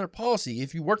it. It's in their policy.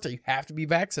 If you work there, you have to be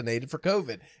vaccinated for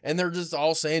COVID. And they're just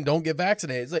all saying, don't get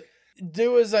vaccinated. It's like,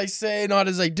 do as I say, not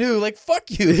as I do. Like, fuck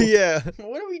you. Yeah.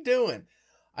 What are we doing?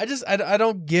 I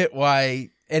don't get why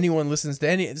anyone listens to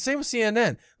any. Same with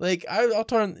CNN. Like, I'll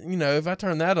turn, if I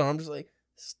turn that on, I'm just like,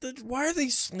 why are they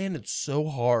slanted so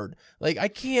hard? Like, I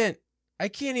can't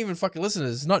even fucking listen to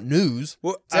this. It's not news.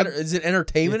 Well, is it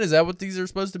entertainment? Is that what these are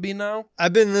supposed to be now?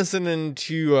 I've been listening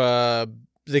to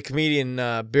the comedian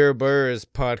Bill Burr's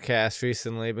podcast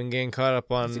recently. I've been getting caught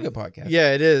up on. It's a good podcast.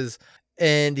 Yeah, it is.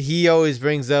 And he always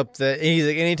brings up that he's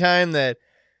like, anytime that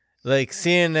like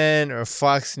CNN or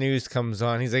Fox News comes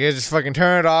on, he's like, I just fucking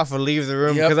turn it off or leave the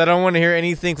room because I don't want to hear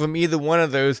anything from either one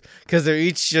of those because they're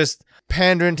each just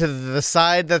pandering to the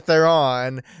side that they're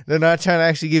on. They're not trying to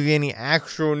actually give you any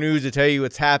actual news to tell you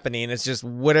what's happening. It's just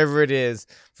whatever it is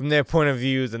from their point of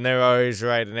views, and they're always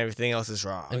right and everything else is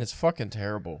wrong. And it's fucking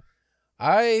terrible.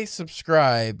 I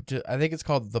subscribe to, I think it's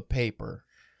called The Paper,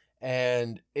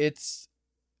 and it's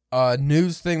a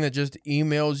news thing that just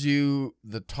emails you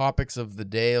the topics of the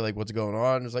day, like what's going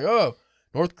on. It's like, oh,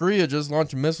 North Korea just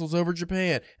launched missiles over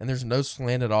Japan, and there's no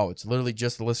slant at all. It's literally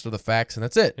just a list of the facts, and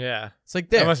that's it. Yeah, it's like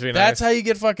that. Must be that's nice. How you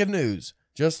get fucking news.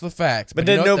 Just the facts. But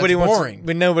then nobody wants.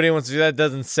 But nobody wants to do that. It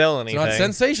doesn't sell anything. It's not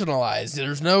sensationalized.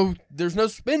 There's no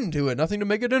spin to it. Nothing to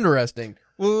make it interesting.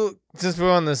 Well, since we're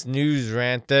on this news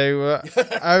rant, there,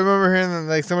 I remember hearing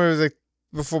that, like, somebody was like,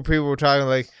 before people were talking,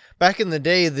 like, back in the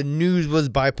day, the news was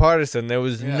bipartisan. There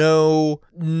was no,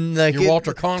 like... Your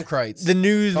Walter Cronkite. The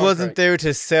news wasn't there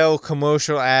to sell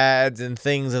commercial ads and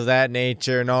things of that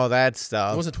nature and all that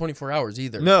stuff. It wasn't 24 hours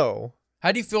either. No.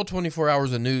 How do you feel 24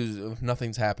 hours of news if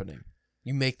nothing's happening?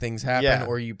 You make things happen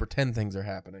or you pretend things are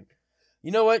happening.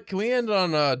 You know what? Can we end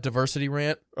on a diversity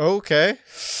rant? Okay.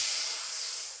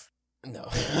 No.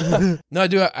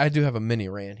 No, I do have a mini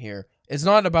rant here. It's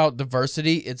not about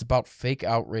diversity. It's about fake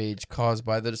outrage caused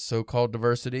by the so-called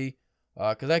diversity.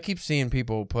 Because I keep seeing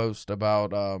people post about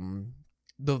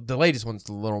the latest one's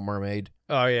The Little Mermaid.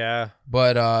 Oh, yeah.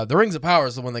 But the Rings of Power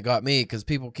is the one that got me because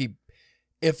people keep...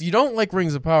 If you don't like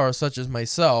Rings of Power, such as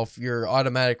myself, you're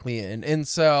automatically an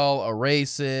incel, a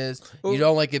racist. You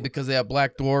don't like it because they have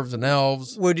black dwarves and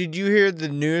elves. Well, did you hear the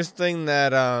newest thing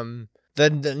that... The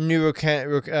new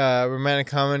romantic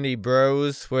comedy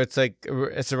Bros, where it's like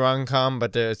it's a rom-com,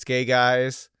 but it's gay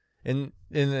guys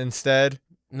instead.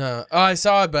 No, I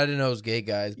saw it, but I didn't know it was gay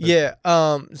guys. Yeah.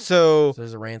 So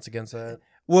there's a rant against that.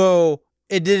 Well,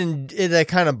 it didn't. It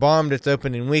kind of bombed its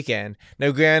opening weekend.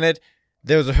 Now, granted,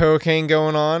 there was a hurricane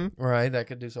going on. Right, that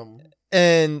could do something.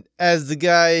 And as the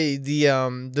guy,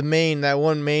 that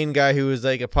one main guy who was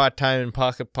like a part-time in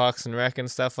Pocket Pox and Wreck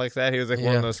and stuff like that, he was like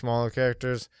one of those smaller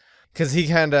characters. Because he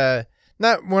kind of,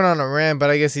 not went on a rant, but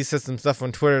I guess he said some stuff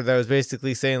on Twitter that was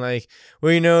basically saying, like,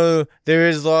 well, there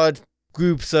is large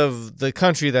groups of the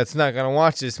country that's not going to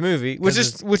watch this movie, which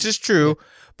is true.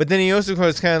 But then he also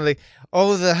was kind of like,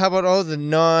 how about all the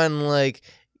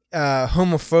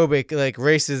homophobic, like,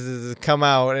 races that come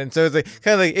out? And so it's like,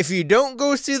 kind of like, if you don't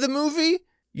go see the movie,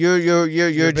 you're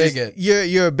a bigot.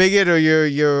 You're a bigot, or you're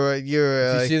if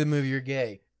you see the movie, you're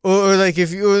gay. Or like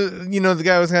if the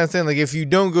guy was kind of saying, like, if you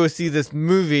don't go see this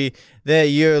movie, that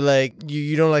you're like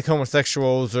you don't like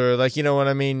homosexuals, or like, you know what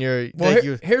I mean.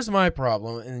 Here's my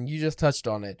problem, and you just touched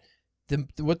on it.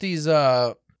 What these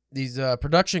these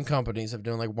production companies have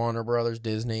done, like Warner Brothers,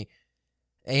 Disney,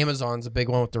 Amazon's a big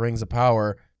one with the Rings of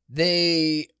Power.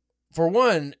 They, for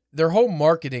one, their whole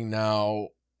marketing now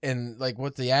and like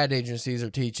what the ad agencies are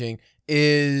teaching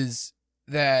is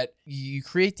that you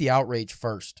create the outrage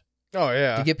first. Oh,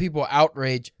 yeah. To get people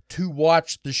outraged to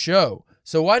watch the show.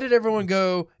 So why did everyone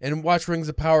go and watch Rings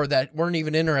of Power that weren't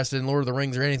even interested in Lord of the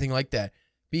Rings or anything like that?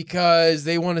 Because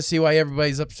they want to see why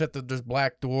everybody's upset that there's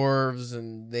black dwarves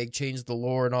and they changed the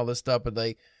lore and all this stuff. But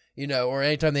they, you know, or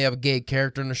anytime they have a gay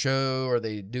character in the show or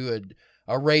they do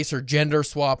a race or gender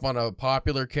swap on a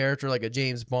popular character like a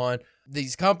James Bond,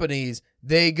 these companies,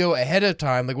 they go ahead of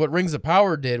time, like what Rings of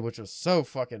Power did, which was so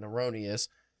fucking erroneous.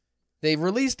 They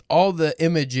released all the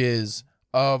images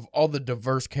of all the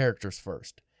diverse characters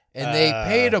first. And they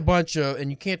paid a bunch of,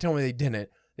 and you can't tell me they didn't,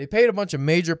 they paid a bunch of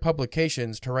major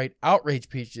publications to write outrage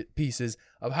pieces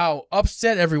of how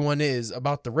upset everyone is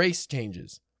about the race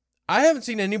changes. I haven't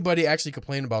seen anybody actually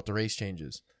complain about the race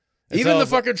changes. Even the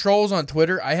fucking trolls on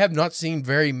Twitter, I have not seen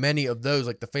very many of those,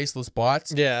 like the faceless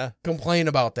bots, complain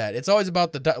about that. It's always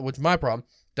about which is my problem.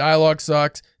 Dialogue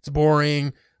sucks. It's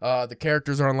boring. The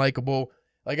characters are unlikable.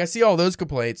 Like, I see all those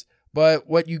complaints, but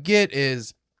what you get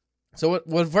is, so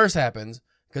what first happens,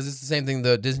 because it's the same thing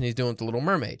that Disney's doing with The Little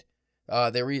Mermaid.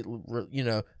 They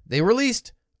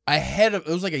released ahead of,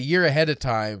 it was like a year ahead of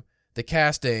time, the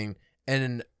casting,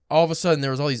 and all of a sudden there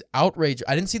was all these outrage.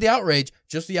 I didn't see the outrage,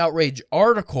 just the outrage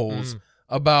articles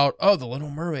about, oh, The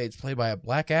Little Mermaid's played by a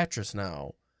black actress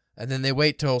now. And then they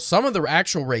wait till some of the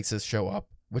actual races show up,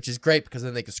 which is great because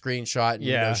then they can screenshot and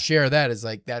you know, share that as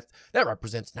like that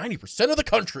represents 90% of the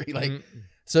country. Like,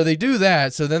 so they do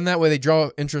that. So then that way they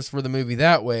draw interest for the movie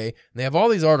that way. And they have all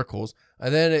these articles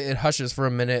and then it hushes for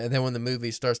a minute. And then when the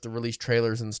movie starts to release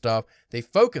trailers and stuff, they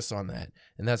focus on that.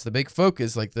 And that's the big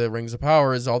focus. Like the Rings of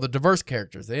Power is all the diverse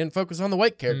characters. They didn't focus on the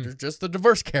white characters, just the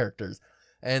diverse characters.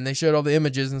 And they showed all the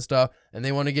images and stuff. And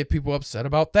they want to get people upset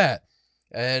about that.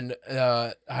 And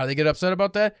how do they get upset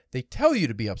about that? They tell you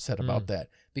to be upset about that.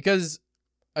 Because,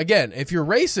 again, if you're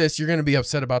racist, you're going to be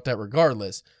upset about that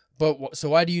regardless. But so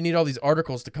why do you need all these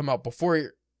articles to come out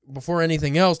before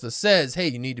anything else that says, hey,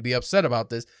 you need to be upset about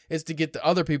this? It's to get the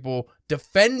other people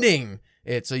defending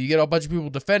it. So you get a bunch of people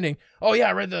defending, oh, yeah,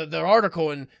 I read the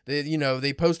article, and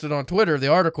they posted on Twitter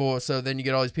the article. So then you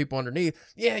get all these people underneath.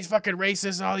 Yeah, these fucking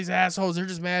racists, all these assholes, they're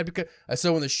just mad because.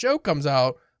 So when the show comes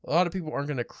out, a lot of people aren't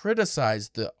going to criticize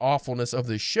the awfulness of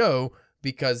the show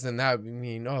because then that would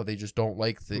mean, oh, they just don't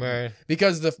like the Right.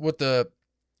 Because what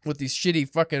these shitty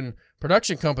fucking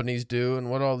production companies do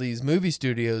and what all these movie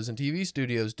studios and TV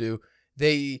studios do,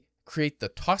 they create the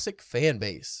toxic fan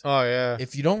base. Oh, yeah.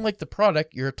 If you don't like the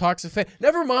product, you're a toxic fan.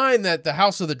 Never mind that the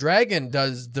House of the Dragon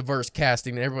does diverse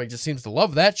casting and everybody just seems to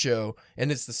love that show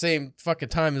and it's the same fucking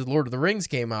time as Lord of the Rings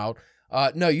came out.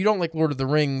 No, you don't like Lord of the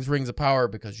Rings, Rings of Power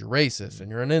because you're racist and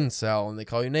you're an incel and they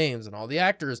call you names and all the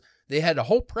actors. They had a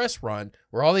whole press run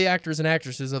where all the actors and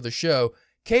actresses of the show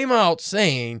came out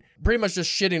saying, pretty much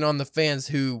just shitting on the fans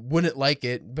who wouldn't like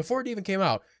it before it even came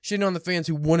out, shitting on the fans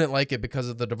who wouldn't like it because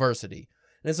of the diversity.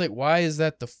 And it's like, why is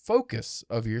that the focus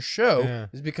of your show? Yeah.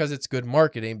 It's because it's good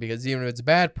marketing, because even if it's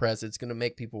bad press, it's going to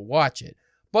make people watch it.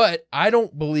 But I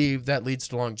don't believe that leads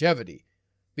to longevity.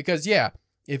 Because, yeah,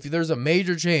 if there's a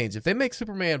major change, if they make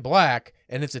Superman black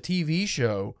and it's a TV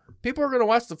show, people are going to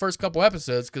watch the first couple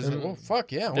episodes because, well,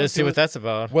 fuck yeah. I wanna Let's see what that's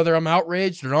about. Whether I'm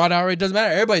outraged or not outraged, doesn't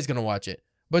matter. Everybody's going to watch it.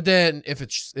 But then if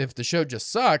the show just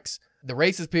sucks, the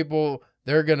racist people,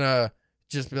 they're going to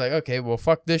just be like, okay, well,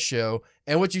 fuck this show.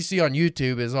 And what you see on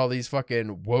YouTube is all these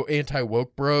fucking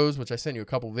anti-woke bros, which I sent you a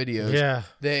couple videos. Yeah.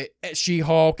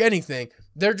 She-Hulk, anything.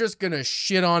 They're just going to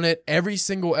shit on it every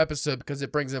single episode because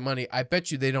it brings them money. I bet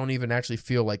you they don't even actually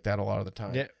feel like that a lot of the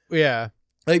time. Yeah.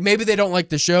 Like, maybe they don't like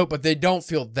the show, but they don't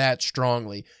feel that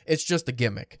strongly. It's just a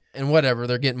gimmick. And whatever,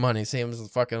 they're getting money. Same as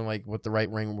fucking like what the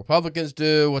right-wing Republicans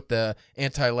do, what the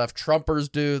anti-left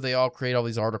Trumpers do. They all create all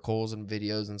these articles and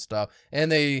videos and stuff.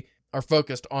 And they are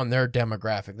focused on their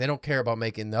demographic. They don't care about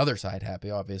making the other side happy,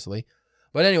 obviously.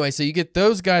 But anyway, so you get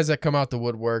those guys that come out the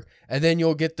woodwork, and then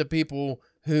you'll get the people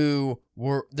who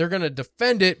they're going to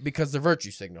defend it because they're virtue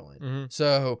signaling. Mm-hmm.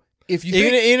 So if you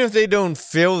even if they don't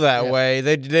feel that way,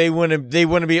 they want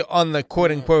to be on the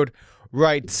quote unquote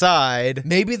right side.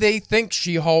 Maybe they think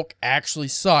She-Hulk actually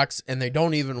sucks and they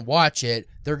don't even watch it.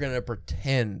 They're gonna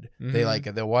pretend they like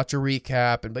it. They'll watch a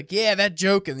recap and be like, yeah, that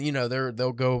joke, and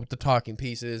they'll go with the talking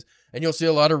pieces, and you'll see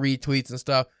a lot of retweets and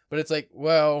stuff. But it's like,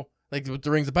 well, like with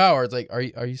the Rings of Power, it's like,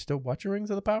 are you still watching Rings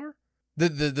of the Power?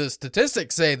 The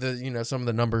statistics say that some of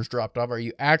the numbers dropped off. Are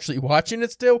you actually watching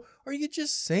it still? Or are you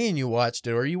just saying you watched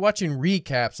it? Or are you watching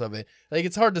recaps of it? Like,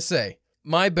 it's hard to say.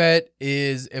 My bet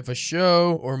is if a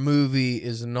show or movie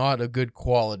is not a good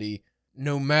quality,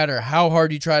 no matter how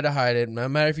hard you try to hide it, no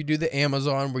matter if you do the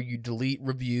Amazon where you delete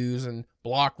reviews and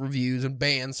block reviews and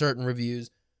ban certain reviews,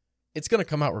 it's going to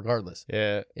come out regardless.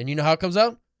 Yeah. And you know how it comes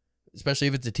out? Especially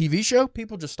if it's a TV show,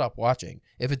 people just stop watching.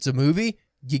 If it's a movie,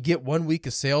 you get 1 week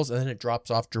of sales and then it drops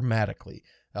off dramatically.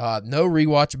 No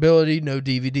rewatchability, no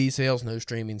DVD sales, no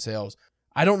streaming sales.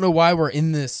 I don't know why we're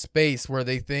in this space where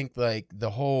they think like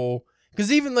the whole...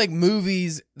 Because even like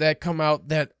movies that come out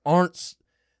that aren't...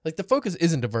 Like the focus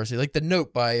isn't diversity. Like The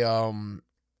Note by...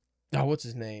 what's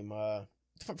his name?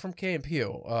 From Key and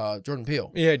Peele. Jordan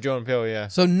Peele. Yeah, Jordan Peele, yeah.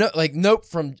 So Nope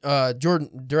from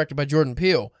directed by Jordan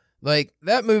Peele. Like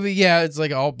that movie, yeah, it's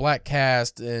like all black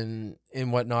cast and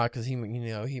whatnot because he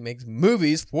makes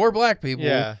movies for black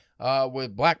people,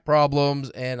 with black problems,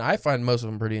 and I find most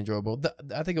of them pretty enjoyable.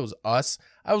 I think it was Us.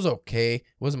 I was okay. It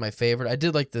wasn't my favorite. I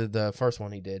did like the first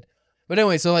one he did, but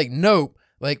anyway, so like Nope,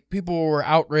 like people were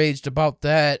outraged about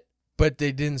that. But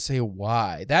they didn't say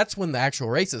why. That's when the actual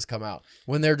racists come out.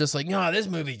 When they're just like, no, this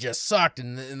movie just sucked.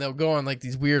 And they'll go on like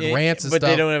these weird rants and stuff. But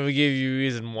they don't ever give you a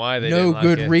reason why they no didn't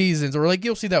good like it. reasons. Or like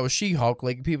you'll see that with She-Hulk.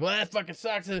 Like people, that fucking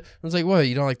sucks. I was like, what,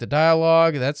 you don't like the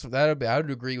dialogue? I would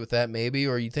agree with that maybe.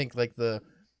 Or you think like the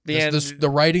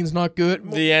writing's not good?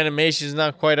 The animation's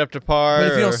not quite up to par. But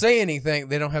if you don't say anything,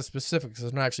 they don't have specifics.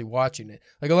 They're not actually watching it.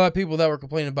 Like a lot of people that were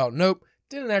complaining about Nope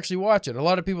didn't actually watch it. A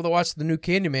lot of people that watched the new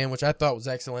Candyman, which I thought was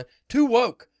excellent, too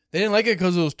woke. They didn't like it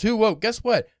because it was too woke. Guess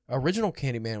what? Original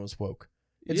Candyman was woke.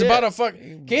 It's about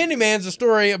Candyman's a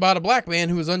story about a black man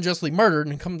who was unjustly murdered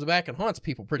and comes back and haunts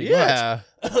people pretty much.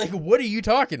 Like, what are you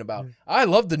talking about? I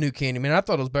love the new Candyman. I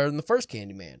thought it was better than the first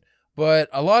Candyman. But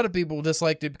a lot of people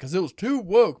disliked it because it was too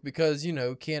woke because,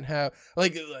 can't have...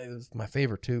 Like, it was my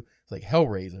favorite, too. It's like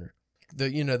Hellraiser.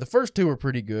 The first two were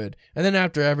pretty good. And then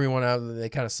after everyone out, they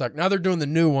kind of sucked. Now they're doing the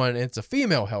new one, and it's a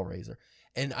female Hellraiser.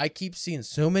 And I keep seeing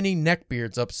so many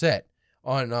neckbeards upset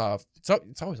on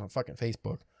it's always on fucking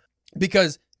Facebook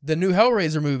because the new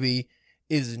Hellraiser movie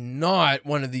is not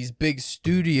one of these big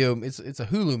studio. It's a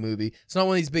Hulu movie. It's not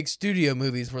one of these big studio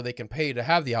movies where they can pay to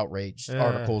have the outrage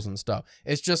articles and stuff.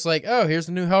 It's just like, oh, here's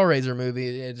the new Hellraiser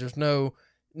movie. There's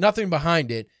nothing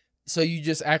behind it. So you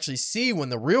just actually see when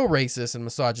the real racists and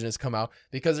misogynists come out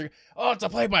because they're, it's a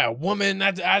play by a woman.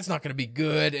 That's not going to be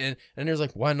good. And there's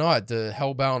like, why not? The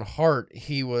Hellbound Heart,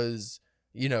 he was,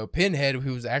 Pinhead,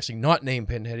 who was actually not named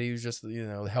Pinhead. He was just,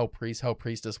 the Hell Priest, Hell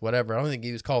Priestess, whatever. I don't think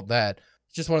he was called that.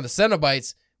 It's just one of the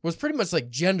Cenobites was pretty much like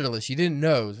genderless. You didn't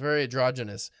know. It was very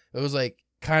androgynous. It was like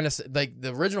kind of like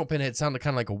the original Pinhead sounded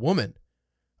kind of like a woman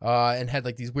and had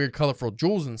like these weird colorful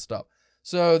jewels and stuff.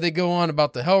 So they go on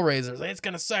about the Hellraisers. Like, it's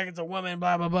going to suck. It's a woman,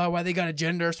 blah, blah, blah. Why they got a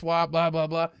gender swap, blah, blah,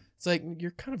 blah. It's like, you're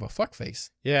kind of a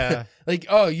fuckface. Yeah. Like,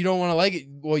 oh, you don't want to like it?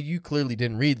 Well, you clearly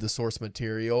didn't read the source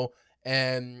material.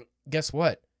 And guess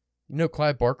what?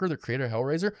 Clive Barker, the creator of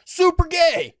Hellraiser, super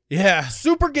gay. Yeah.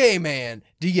 Super gay, man.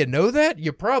 Do you know that?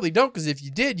 You probably don't, because if you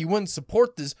did, you wouldn't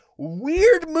support this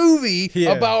weird movie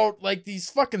about, like, these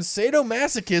fucking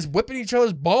sadomasochists whipping each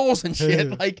other's balls and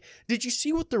shit. Like, did you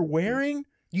see what they're wearing?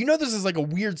 This is like a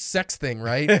weird sex thing,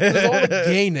 right? There's all the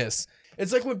gayness.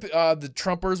 It's like when the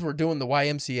Trumpers were doing the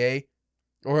YMCA,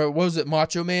 or what was it,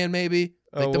 Macho Man maybe?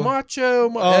 Like the Macho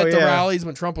at the rallies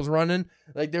when Trump was running.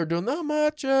 Like they were doing the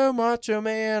Macho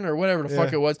Man, or whatever the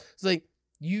fuck it was. It's like,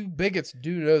 you bigots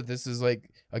do know this is like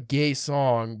a gay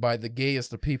song by the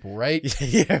gayest of people, right?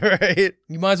 Yeah, right.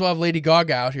 You might as well have Lady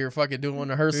Gaga out here fucking doing one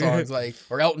of her songs, like,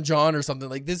 or Elton John or something.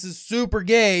 Like, this is super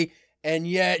gay. And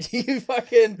yet you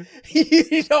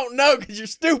don't know because you're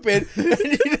stupid.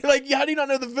 Like, how do you not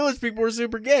know the Village People were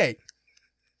super gay?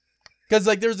 Because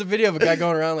like there's a video of a guy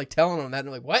going around like telling them that, and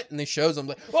they're like, what? And they shows them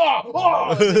like,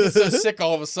 oh, it's so sick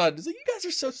all of a sudden. It's like, you guys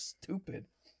are so stupid.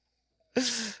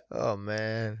 Oh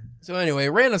man. So anyway,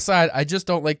 rant aside, I just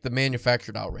don't like the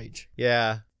manufactured outrage.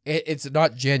 Yeah. It's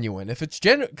not genuine. If it's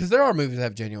genuine, because there are movies that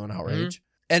have genuine outrage,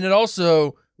 and it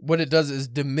also, what it does is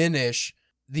diminish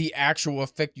the actual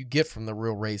effect you get from the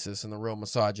real racist and the real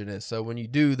misogynist. So when you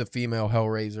do the female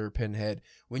Hellraiser, Pinhead,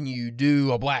 when you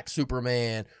do a black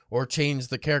Superman, or change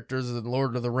the characters of the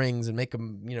Lord of the Rings and make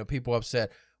them, people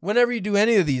upset, whenever you do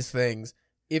any of these things,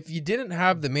 if you didn't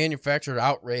have the manufactured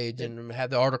outrage and had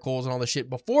the articles and all the shit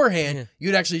beforehand,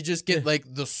 you'd actually just get like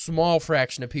the small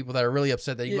fraction of people that are really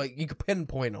upset that you could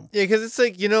pinpoint them. Yeah, because it's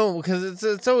like, because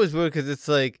it's always weird because it's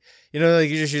like, like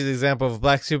you just use the example of a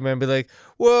black Superman, be like,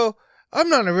 well, I'm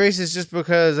not a racist just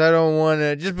because I don't want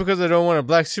a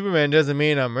black Superman doesn't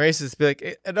mean I'm racist. Be like,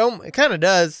 it kind of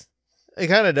does. It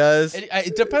kind of does.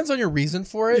 It depends on your reason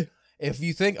for it. If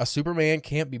you think a Superman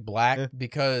can't be black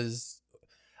because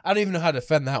I don't even know how to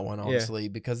defend that one, honestly,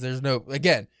 because there's no,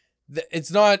 again,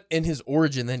 it's not in his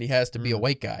origin that he has to be a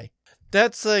white guy.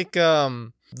 That's like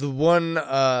the one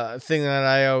thing that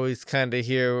I always kind of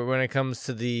hear when it comes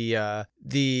to the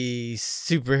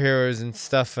superheroes and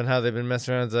stuff and how they've been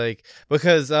messing around. It's like,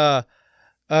 because I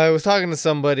was talking to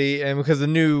somebody, and because the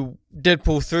new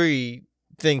Deadpool 3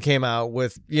 thing came out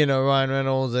with, Ryan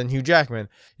Reynolds and Hugh Jackman,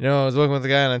 I was working with the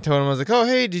guy, and I told him, I was like, oh,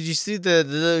 hey, did you see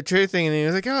the trade thing? And he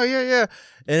was like, oh, yeah.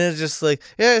 And it's just like,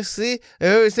 yeah, see,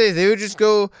 I always say they would just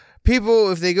go,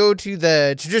 people, if they go to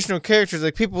the traditional characters,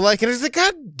 like, people like it. It's like,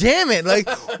 God damn it. Like,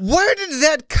 where did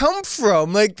that come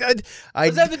from? Like, what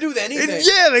does that have to do with anything?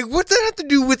 Yeah, like, what's that have to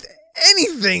do with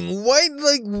anything?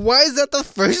 Why is that the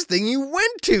first thing you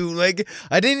went to? Like,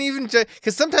 I didn't even try,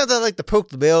 because sometimes I like to poke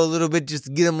the bear a little bit, just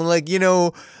to get them, like, give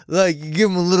them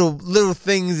little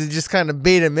things and just kind of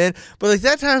bait them in. But like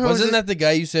that time, wasn't that the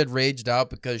guy you said raged out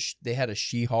because they had a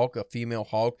She-Hulk, a female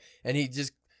Hulk, and he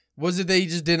just, was it that he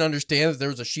just didn't understand that there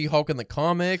was a She-Hulk in the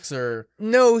comics, or?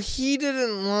 No, he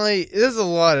didn't like, there's a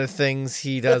lot of things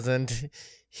he doesn't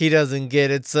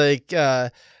get. It's like, oh,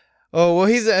 well,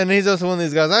 he's also one of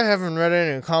these guys. I haven't read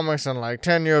any comics in like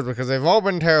 10 years because they've all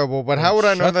been terrible. But how would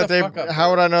I know that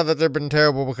they've been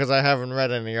terrible because I haven't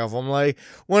read any of them? Like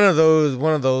one of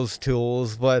those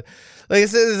tools. But like I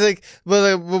said, it's like,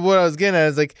 but what I was getting at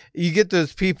is like, you get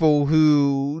those people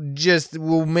who just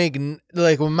will make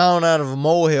like a mountain out of a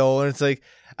molehill, and it's like,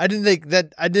 I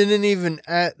didn't even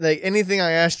like anything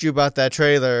I asked you about that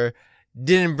trailer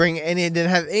didn't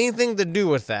have anything to do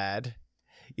with that.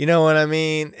 You know what I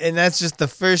mean? And that's just the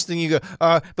first thing you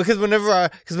go, because whenever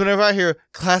I hear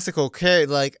classic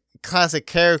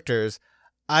characters,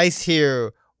 I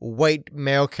hear white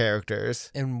male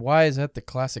characters. And why is that the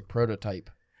classic prototype?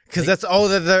 Because that's all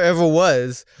that there ever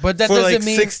was. But that for doesn't like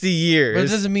mean 60 years. But it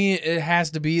doesn't mean it has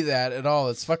to be that at all.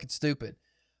 It's fucking stupid.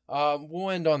 We'll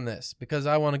end on this because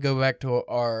I want to go back to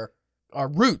our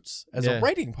roots as a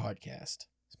writing podcast,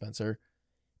 Spencer.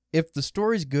 If the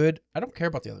story's good, I don't care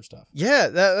about the other stuff. Yeah,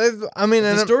 if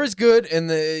the story's good, and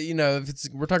if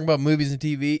we're talking about movies and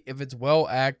TV, if it's well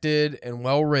acted and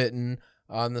well written,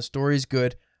 and the story's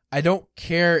good, I don't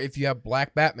care if you have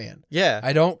Black Batman. Yeah,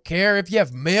 I don't care if you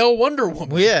have male Wonder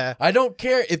Woman. Yeah, I don't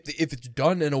care if it's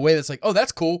done in a way that's like, oh,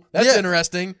 that's cool, that's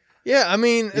interesting. Yeah, I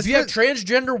mean, if you have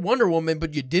transgender Wonder Woman,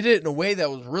 but you did it in a way that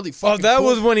was really fucking. Oh, that cool.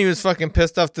 was when he was fucking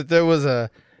pissed off that there was a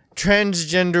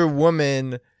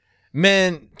transgender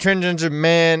transgender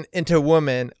man into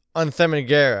woman on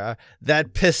Themyscira.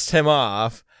 That pissed him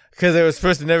off because there was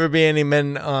supposed to never be any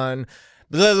men on.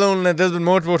 Let alone that there's been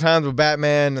multiple times with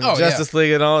Batman and Justice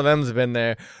League and all of them's been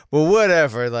there. But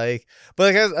whatever,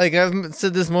 I've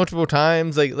said this multiple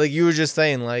times. Like you were just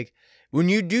saying, like when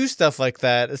you do stuff like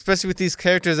that, especially with these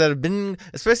characters that have been,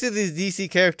 especially these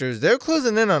DC characters, they're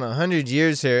closing in on 100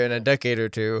 years here in a decade or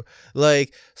two.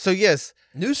 Like, so yes.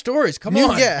 New stories, come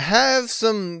on. Yeah, have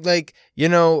some,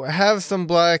 have some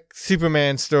black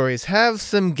Superman stories. Have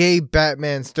some gay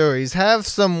Batman stories. Have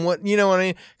some, you know what I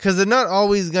mean? Because they're not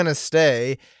always going to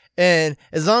stay. And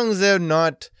as long as they're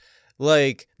not,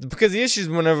 because the issues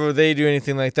whenever they do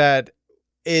anything like that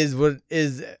is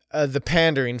the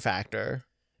pandering factor.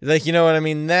 Like, you know what I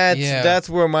mean? That's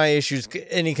where my issues,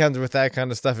 any comes with that kind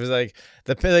of stuff is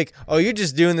oh, you're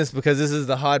just doing this because this is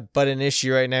the hot button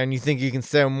issue right now and you think you can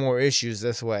sell more issues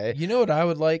this way. You know what I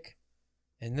would like?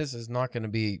 And this is not going to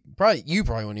be, you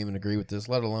probably wouldn't even agree with this,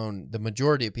 let alone the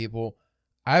majority of people.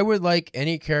 I would like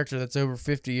any character that's over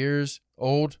 50 years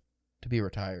old to be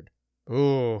retired.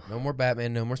 Ooh. No more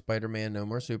Batman, no more Spider-Man, no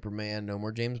more Superman, no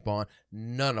more James Bond.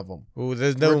 None of them. Ooh,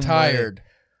 there's no retired. Money.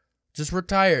 Just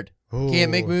retired. Ooh.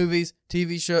 Can't make movies,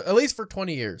 TV show, at least for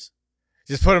 20 years.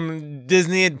 Just put them in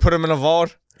Disney and put them in a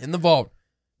vault? In the vault.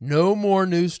 No more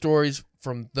news stories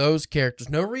from those characters.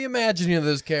 No reimagining of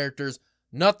those characters.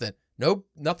 Nothing.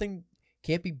 Nothing.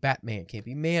 Can't be Batman. Can't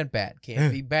be Man-Bat. Can't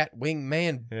be Batwing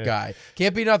Man guy.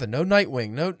 Can't be nothing. No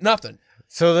Nightwing. No nothing.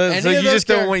 So you just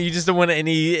don't want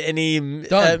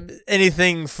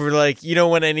anything for you don't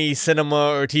want any cinema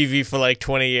or TV for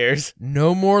 20 years.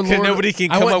 No more. Because nobody can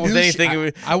come up with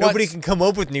anything. Nobody can come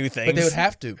up with new things. But they would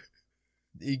have to.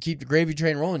 You keep the gravy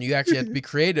train rolling. You actually have to be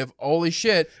creative. Holy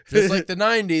shit! Just like the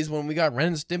 '90s when we got Ren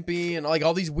and Stimpy and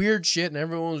all these weird shit, and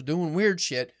everyone was doing weird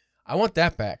shit. I want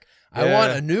that back. Yeah. I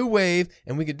want a new wave,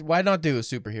 and why not do it with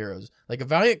superheroes? Like if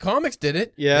Valiant Comics did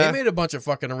it, they made a bunch of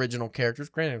fucking original characters.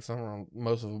 Granted,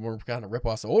 most of them were kind of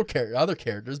rip-offs of other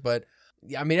characters, but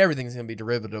I mean, everything's going to be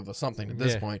derivative of something at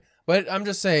this point. But I'm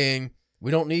just saying,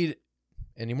 we don't need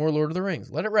any more Lord of the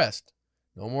Rings. Let it rest.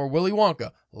 No more Willy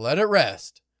Wonka. Let it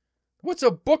rest. What's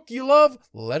a book you love?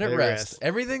 Let it rest.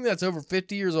 Everything that's over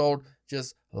 50 years old,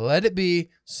 Just let it be.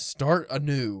 Start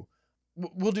anew.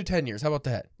 We'll do 10 years. How about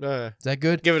that? Is that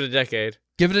good? Give it a decade.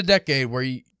 Give it a decade where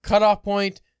you cut off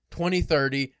point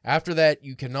 2030. After that,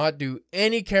 you cannot do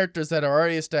any characters that are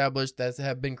already established that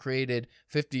have been created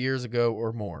 50 years ago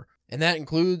or more. And that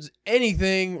includes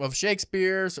anything of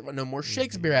Shakespeare. So no more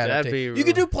Shakespeare adaptation. You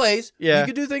could do plays. Yeah. You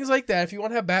could do things like that. If you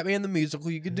want to have Batman the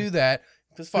musical, you could do that.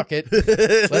 Because fuck it.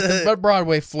 Let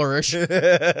Broadway flourish.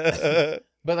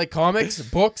 But like comics,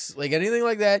 books, like anything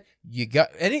like that, you got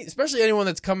especially anyone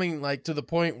that's coming like to the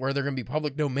point where they're gonna be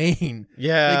public domain.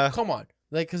 Yeah. Like, come on.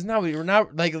 Like, because now we're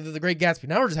not like the Great Gatsby.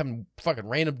 Now we're just having fucking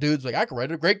random dudes like, I could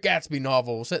write a Great Gatsby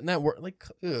novel, set in that word. Like,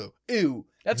 ew,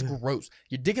 that's gross.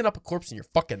 You're digging up a corpse and you're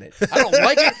fucking it. I don't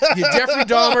like it. You Jeffrey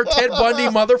Dahmer, Ted Bundy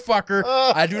motherfucker.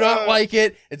 I do not like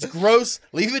it. It's gross.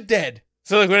 Leave it dead.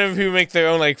 So like whenever people make their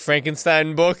own like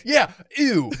Frankenstein book. Yeah,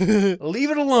 ew.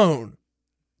 Leave it alone.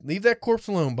 Leave that corpse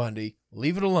alone, Bundy.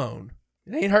 Leave it alone.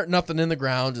 It ain't hurt nothing in the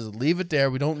ground. Just leave it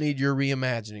there. We don't need your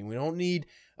reimagining. We don't need,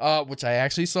 which I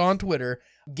actually saw on Twitter,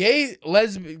 gay,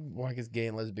 lesbian, well, I guess gay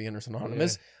and lesbian are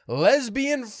synonymous,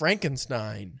 lesbian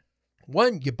Frankenstein.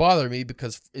 One, you bother me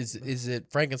because is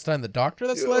it Frankenstein the doctor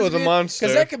that's lesbian? Or the monster.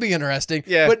 Because that could be interesting.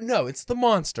 Yeah. But no, it's the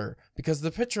monster. Because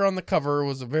the picture on the cover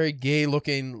was a very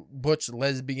gay-looking, butch,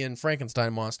 lesbian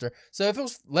Frankenstein monster. So if it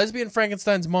was Lesbian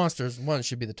Frankenstein's Monsters, one,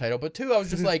 should be the title. But two, I was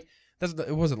just like,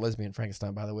 it wasn't Lesbian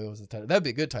Frankenstein, by the way, it was the title. That'd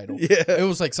be a good title. Yeah. It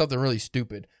was like something really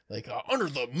stupid. Like, under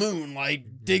the moon, like,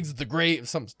 digs the grave.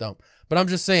 Something dumb. But I'm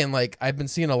just saying, like, I've been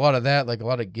seeing a lot of that, like a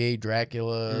lot of gay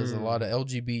Draculas, a lot of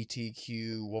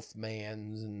LGBTQ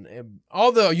Wolfmans, and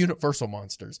all the Universal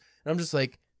monsters. And I'm just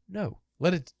like, no,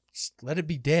 let it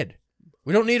be dead.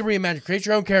 We don't need to reimagine. Create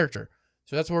your own character.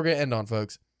 So that's what we're going to end on,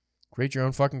 folks. Create your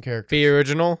own fucking character. Be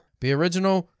original. Be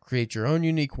original. Create your own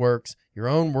unique works, your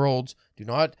own worlds. Do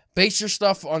not base your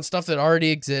stuff on stuff that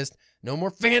already exists. No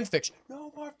more fan fiction.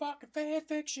 No more fucking fan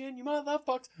fiction, you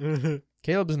motherfuckers.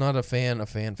 Caleb is not a fan of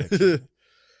fan fiction.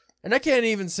 And I can't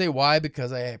even say why,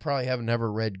 because I probably have never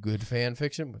read good fan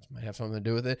fiction, which might have something to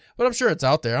do with it. But I'm sure it's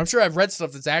out there. I'm sure I've read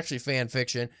stuff that's actually fan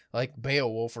fiction, like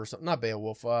Beowulf or something. Not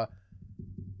Beowulf.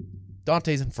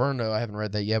 Dante's Inferno. I haven't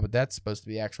read that yet, but that's supposed to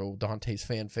be actual Dante's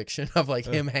fan fiction of like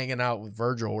him hanging out with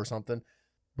Virgil or something.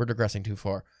 We're digressing too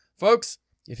far. Folks,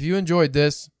 if you enjoyed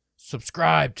this,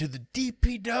 subscribe to the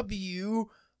DPW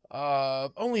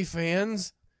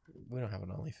OnlyFans. We don't have an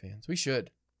OnlyFans. We should.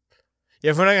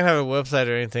 Yeah, if we're not going to have a website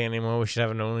or anything anymore, we should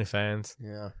have an OnlyFans.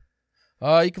 Yeah.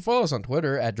 You can follow us on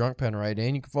Twitter at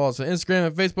DrunkPenWriting. You can follow us on Instagram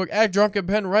and Facebook at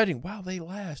DrunkenPenWriting. Wow, they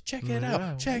last. Check it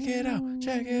out. Check it out.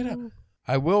 Check it out.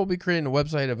 I will be creating a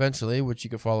website eventually, which you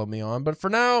can follow me on. But for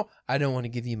now, I don't want to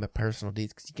give you my personal deets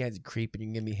because you guys are creeping. You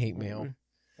can give me hate mail.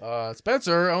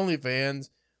 Spencer, OnlyFans.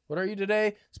 What are you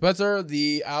today? Spencer,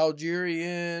 the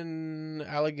Algerian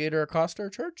alligator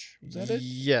accoster church? Is that it?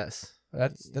 Yes.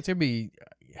 That's gonna be.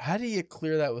 How do you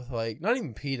clear that with like not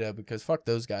even PETA because fuck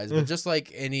those guys, but just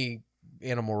like any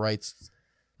animal rights?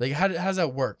 Like how does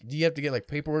that work? Do you have to get like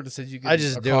paperwork that says you can? I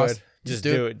just do it. Just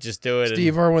do it. Just do it.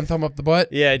 Steve Irwin, thumb up the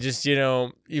butt. Yeah, just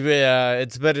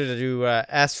it's better to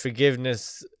ask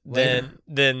forgiveness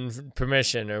than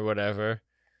permission or whatever.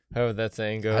 However that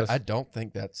saying goes. I don't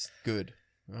think that's good.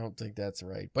 I don't think that's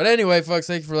right. But anyway, folks,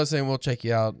 thank you for listening. We'll check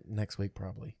you out next week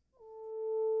probably.